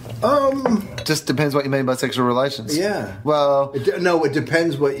 Like, Just depends what you mean by sexual relations. Yeah. Well, it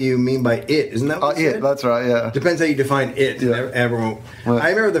depends what you mean by it. Isn't that what you said? that's right, yeah. Depends how you define it. Yeah. Everyone. Well,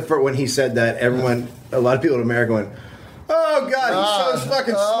 I remember when he said that, a lot of people in America went, "Oh God, he's so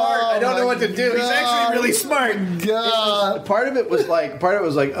fucking smart. I don't know what to do. He's actually really smart." God. Part of it was like,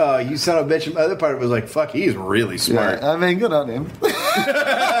 "Oh, you son of a bitch." And the other part of it was like, "Fuck, he's really smart." Yeah, I mean, good on him.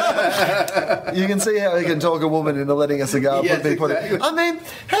 You can see how he can talk a woman into letting a cigar. Yes, exactly. I mean,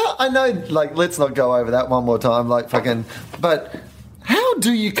 I know, like, let's not go over that one more time, like, fucking. But how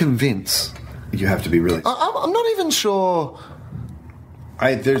do you convince? You have to be really. I'm not even sure.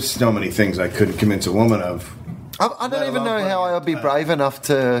 There's so many things I couldn't convince a woman of. I don't even know how I'd be brave enough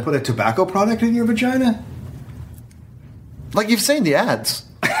to Put a tobacco product in your vagina? Like, you've seen the ads.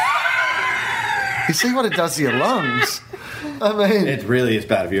 You see what it does to your lungs. I mean, It really is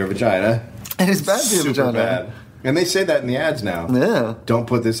bad for your vagina. it is bad for your Super vagina. bad. And they say that in the ads now. Yeah. Don't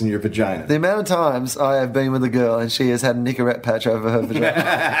put this in your vagina. The amount of times I have been with a girl and she has had a Nicorette patch over her vagina.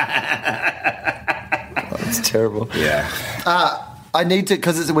 That's terrible. Yeah. I need to,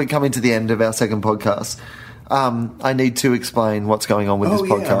 because we're coming to the end of our second podcast, I need to explain what's going on with this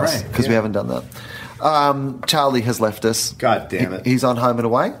podcast, because we haven't done that. Charlie has left us. God damn it. He's on Home and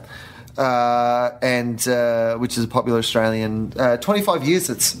Away, which is a popular Australian. 25 years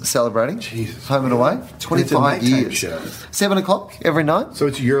it's celebrating. Jesus. Home and Away. 25 It's a nighttime years. show. 7 o'clock every night. So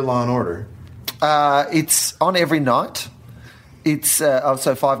it's your Law and Order. It's on every night. It's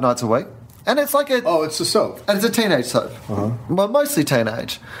so 5 nights a week. And it's like it's a soap. and it's a teenage soap. Well, mostly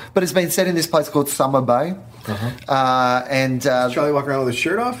teenage. But it's been set in this place called Summer Bay. And Charlie walking around with his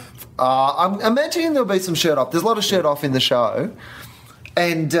shirt off? I'm imagining there'll be some shirt off. There's a lot of shirt off in the show.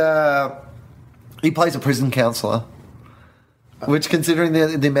 And he plays a prison counsellor. Which, considering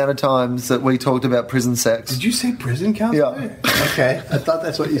the amount of times that we talked about prison sex... Did you say prison counselor? Yeah. Okay. I thought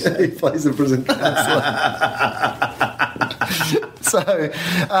that's what you he said. plays a prison counsellor. So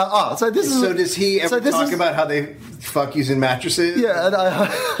this is... So does he ever this talk is- about how they fuck using mattresses? Yeah, and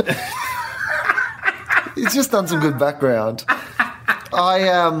he's just done some good background.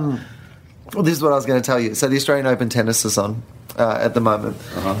 Well, this is what I was going to tell you. So the Australian Open tennis is on at the moment,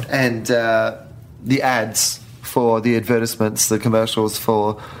 and the ads for the advertisements, the commercials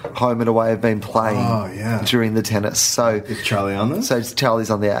for Home and Away have been playing during the tennis. So Is Charlie on this? So Charlie's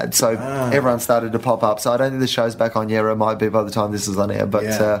on the ad. So everyone started to pop up. So I don't think the show's back on yet. Or it might be by the time this is on air. But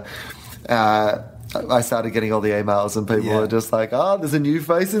I started getting all the emails, and people are just like, "Oh, there's a new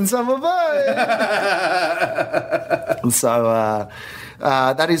face in Summer Bay." And so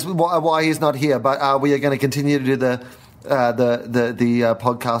that is why he's not here. But we are going to continue to do the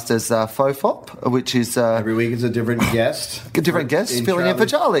podcast as FOFOP, which is Every week it's a different guest. a different guest filling in for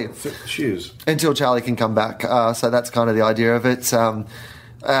Charlie Shoes. until Charlie can come back. So that's kind of the idea of it.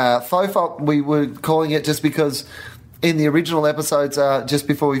 FOFOP, we were calling it just because in the original episodes, just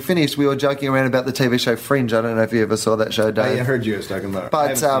before we finished, we were joking around about the TV show Fringe. I don't know if you ever saw that show, Dave. I heard you was talking about it. But, I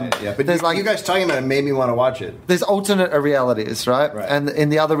haven't seen it yet. But there's you guys talking about it made me want to watch it. There's alternate realities, right? And in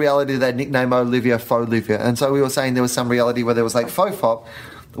the other reality, they nicknamed Olivia Folivia. And so we were saying there was some reality where there was like FOFOP,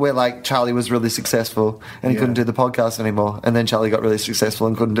 where like Charlie was really successful and he couldn't do the podcast anymore. And then Charlie got really successful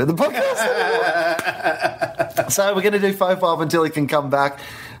and couldn't do the podcast anymore. So we're going to do FOFOP until he can come back.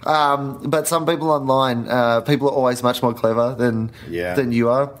 But some people online, people are always much more clever than you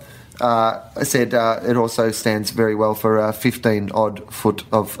are. I said it also stands very well for 15 odd foot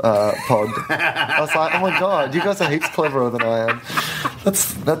of pod. I was like, oh my God, you guys are heaps cleverer than I am.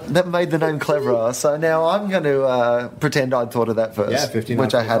 That made the name cleverer. So now I'm going to pretend I'd thought of that first. Yeah, 15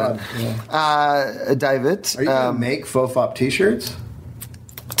 which I odd hadn't. Yeah. David. Are you going to make FOFOP t-shirts?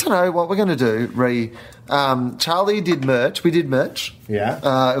 I don't know what we're going to do, Charlie did merch. We did merch.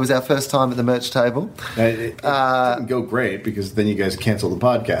 Yeah. It was our first time at the merch table. It didn't go great because then you guys canceled the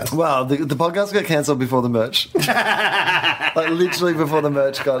podcast. Well, the podcast got cancelled before the merch. Like literally before the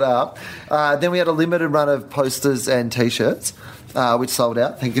merch got up. Then we had a limited run of posters and T-shirts, which sold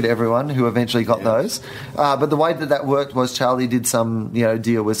out. Thank you to everyone who eventually got those. But the way that worked was Charlie did some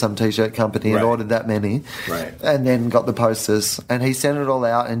deal with some T-shirt company and ordered that many. Right. And then got the posters. And he sent it all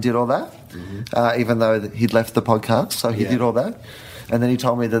out and did all that, even though he'd left the podcast. So he did all that. And then he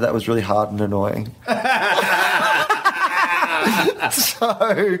told me that was really hard and annoying. So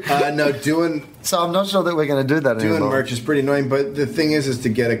I'm not sure that we're going to do that anymore. Doing merch is pretty annoying, but the thing is to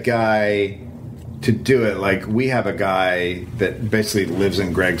get a guy to do it. Like, we have a guy that basically lives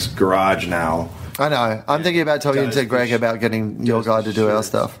in Greg's garage now. I know. I'm thinking about talking to Greg about getting your guy to do our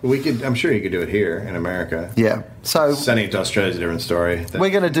stuff. I'm sure he could do it here in America. Yeah. So sending it to Australia is a different story.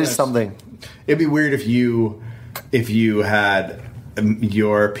 We're going to do something. It'd be weird if you had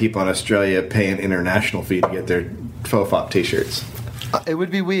your people in Australia pay an international fee to get their FOFOP t-shirts. It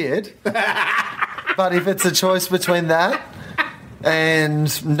would be weird. But if it's a choice between that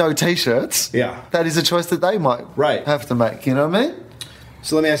and no t-shirts, that is a choice that they might have to make. You know what I mean?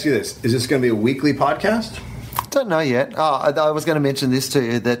 So let me ask you this. Is this going to be a weekly podcast? Don't know yet. I was going to mention this to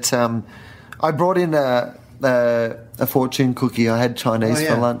you, that I brought in a fortune cookie. I had Chinese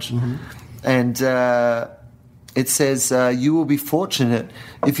for lunch. Mm-hmm. And it says, you will be fortunate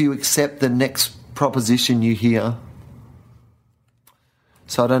if you accept the next proposition you hear.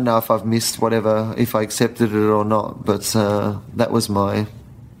 So I don't know if I've missed whatever, if I accepted it or not, but that was it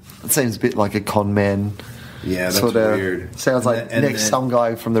seems a bit like a con man. Yeah, that's sort of weird. Sounds like some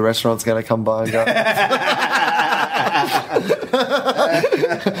guy from the restaurant's going to come by and go,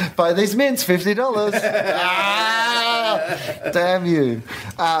 buy these mints, $50. Damn you.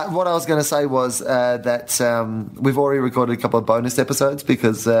 What I was going to say was that we've already recorded a couple of bonus episodes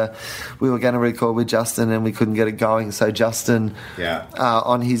because we were going to record with Justin and we couldn't get it going. So Justin,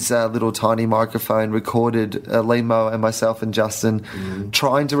 on his little tiny microphone, recorded Limo and myself and Justin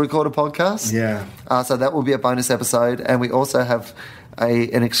trying to record a podcast. Yeah. So that will be a bonus episode. And we also have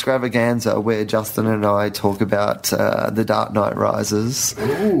an extravaganza where Justin and I talk about The Dark Knight Rises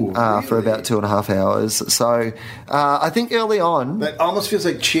really? For about 2.5 hours. So I think early on... That almost feels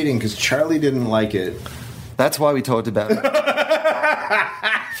like cheating because Charlie didn't like it. That's why we talked about it.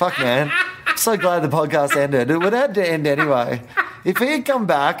 Fuck, man. I'm so glad the podcast ended. It would have to end anyway. If he had come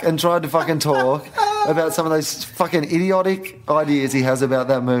back and tried to fucking talk about some of those fucking idiotic ideas he has about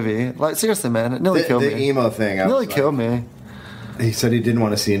that movie, like, seriously, man, it nearly killed me. The emo thing. It nearly killed me. He said he didn't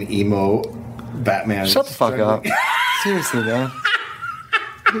want to see an emo Batman. Shut the fuck up. Seriously, man.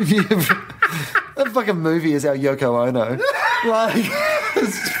 That fucking movie is our Yoko Ono. Like,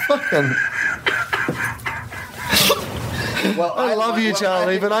 it's fucking... Well, I love you,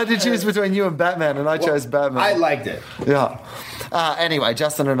 Charlie, but I had to choose between you and Batman, and I chose Batman. I liked it. Yeah. Anyway,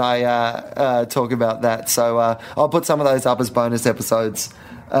 Justin and I talk about that, so I'll put some of those up as bonus episodes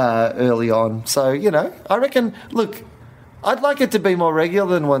early on. So, I reckon, look, I'd like it to be more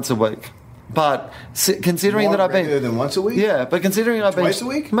regular than once a week, but considering more that I've been... regular than once a week? Yeah, but considering I've been... Twice a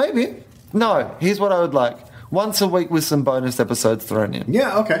week? Maybe. No, here's what I would like. Once a week with some bonus episodes thrown in.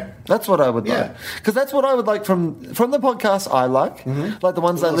 Yeah, okay. That's what I would like. Because that's what I would like from the podcasts I like. Mm-hmm. Like the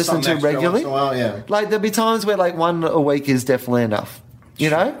ones I listen to regularly. Once in a while, Like there'll be times where like one a week is definitely enough. You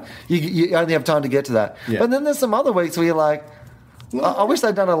know? You only have time to get to that. Yeah. But then there's some other weeks where you're like, I wish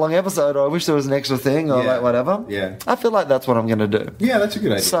they'd done a long episode, or I wish there was an extra thing, or like whatever. Yeah. I feel like that's what I'm going to do. Yeah, that's a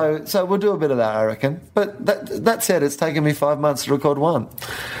good idea. So we'll do a bit of that, I reckon. But that said, it's taken me 5 months to record one.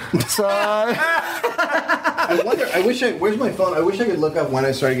 So... I wonder, where's my phone? I wish I could look up when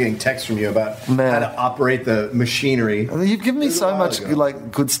I started getting texts from you about how to operate the machinery. You've given me so much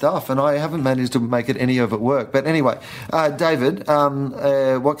good stuff, and I haven't managed to make any of it work. But anyway, David,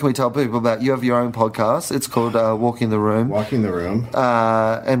 what can we tell people about? You have your own podcast. It's called Walking the Room. Walking the Room.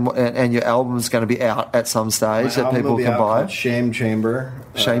 And your album's going to be out at some stage that people can buy. Shame Chamber.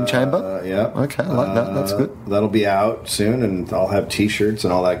 Shame Chamber? Yeah. Okay, I like that. That's good. That'll be out soon, and I'll have T-shirts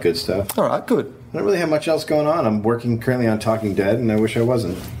and all that good stuff. All right, good. I don't really have much else going on. I'm working currently on Talking Dead, and I wish I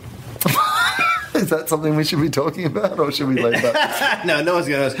wasn't. Is that something we should be talking about, or should we leave that? No one's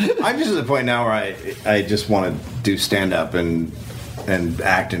going to. I'm just at the point now where I just want to do stand-up and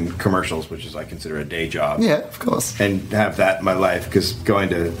act in commercials, which is I consider a day job. Yeah, of course. And have that in my life, because going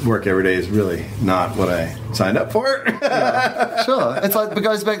to work every day is really not what I signed up for. Yeah, sure. It's like, it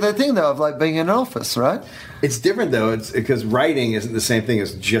goes back to that thing, though, of like being in an office, right? It's different, though. It's because writing isn't the same thing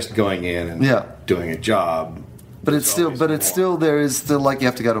as just going in and doing a job. But it's still there is still like you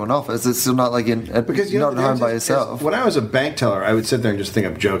have to go to an office. It's still not like because you're not at home by yourself. When I was a bank teller, I would sit there and just think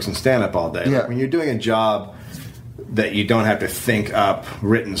up jokes and stand up all day. Yeah. Like when you're doing a job that you don't have to think up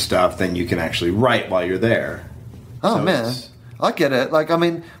written stuff, then you can actually write while you're there. Oh, so man. I get it. Like, I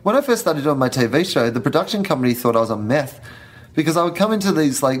mean, when I first started doing my TV show, the production company thought I was on meth. Because I would come into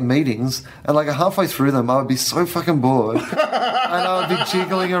these, like, meetings, and, like, halfway through them, I would be so fucking bored. And I would be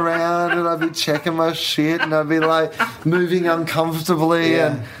jiggling around, and I'd be checking my shit, and I'd be, like, moving uncomfortably.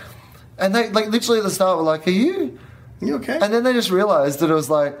 Yeah. And they, like, literally at the start were like, Are you okay? And then they just realised that it was,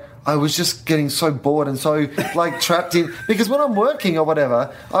 like, I was just getting so bored and so, like, trapped in... Because when I'm working or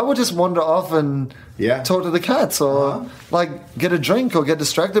whatever, I would just wander off and talk to the cats or, like, get a drink or get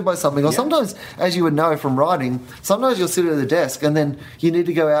distracted by something. Or sometimes, as you would know from writing, sometimes you'll sit at the desk and then you need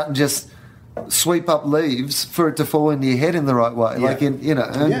to go out and just sweep up leaves for it to fall into your head in the right way. Like,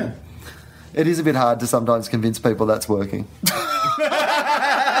 it is a bit hard to sometimes convince people that's working.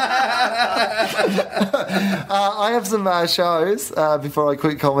 I have some shows before I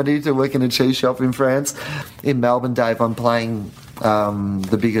quit comedy to work in a cheese shop in France. In Melbourne, Dave, I'm playing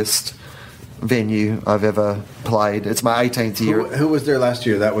the biggest venue I've ever played. It's my 18th year. Who was there last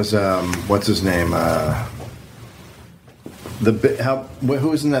year? That was what's his name? Who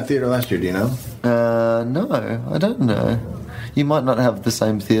was in that theater last year? Do you know? No, I don't know. You might not have the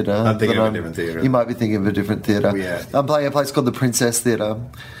same theatre. I'm thinking of a different theatre. You might be thinking of a different theatre. Yeah. I'm playing a place called the Princess Theatre,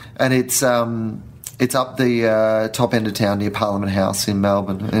 and it's up the top end of town near Parliament House in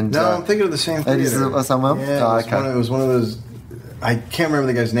Melbourne. And, no, I'm thinking of the same theatre. It is somewhere? Yeah, oh, okay. It was one of those... I can't remember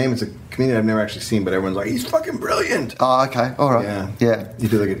the guy's name. It's a comedian I've never actually seen, but everyone's like, he's fucking brilliant. Oh, okay. All right. Yeah. You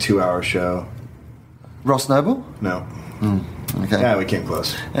do like a 2-hour show. Ross Noble? No. Okay. Yeah, we came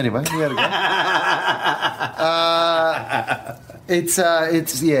close. Anyway, we had a go. It's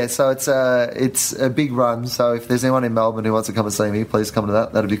a big run. So if there's anyone in Melbourne who wants to come and see me, please come to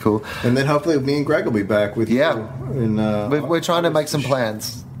that. That'd be cool. And then hopefully me and Greg will be back with you. We're trying to make some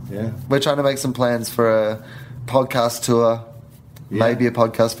plans. Yeah. We're trying to make some plans for a podcast tour, maybe a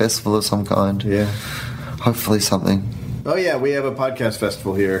podcast festival of some kind. Yeah. Hopefully something. Oh yeah, we have a podcast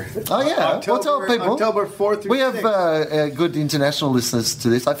festival here. Oh yeah, October, tell people. October 4th through We 6th. have good international listeners to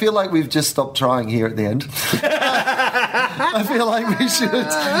this. I feel like we've just stopped trying here at the end. I feel like we should.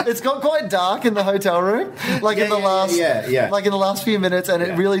 It's got quite dark in the hotel room, like in the last few minutes, and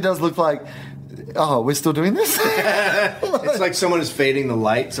it really does look like. Oh, we're still doing this? It's like someone is fading the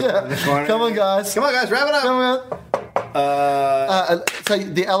lights in the corner. Come on, guys, wrap it up. Come on. So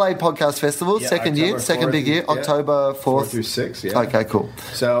the LA Podcast Festival, second big year, October 4th through 6th. Yeah. Okay, cool.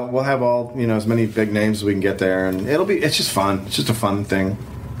 So we'll have all as many big names as we can get there, and it's just fun. It's just a fun thing.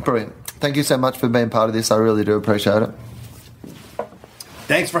 Brilliant. Thank you so much for being part of this. I really do appreciate it.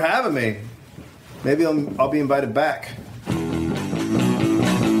 Thanks for having me. Maybe I'll be invited back.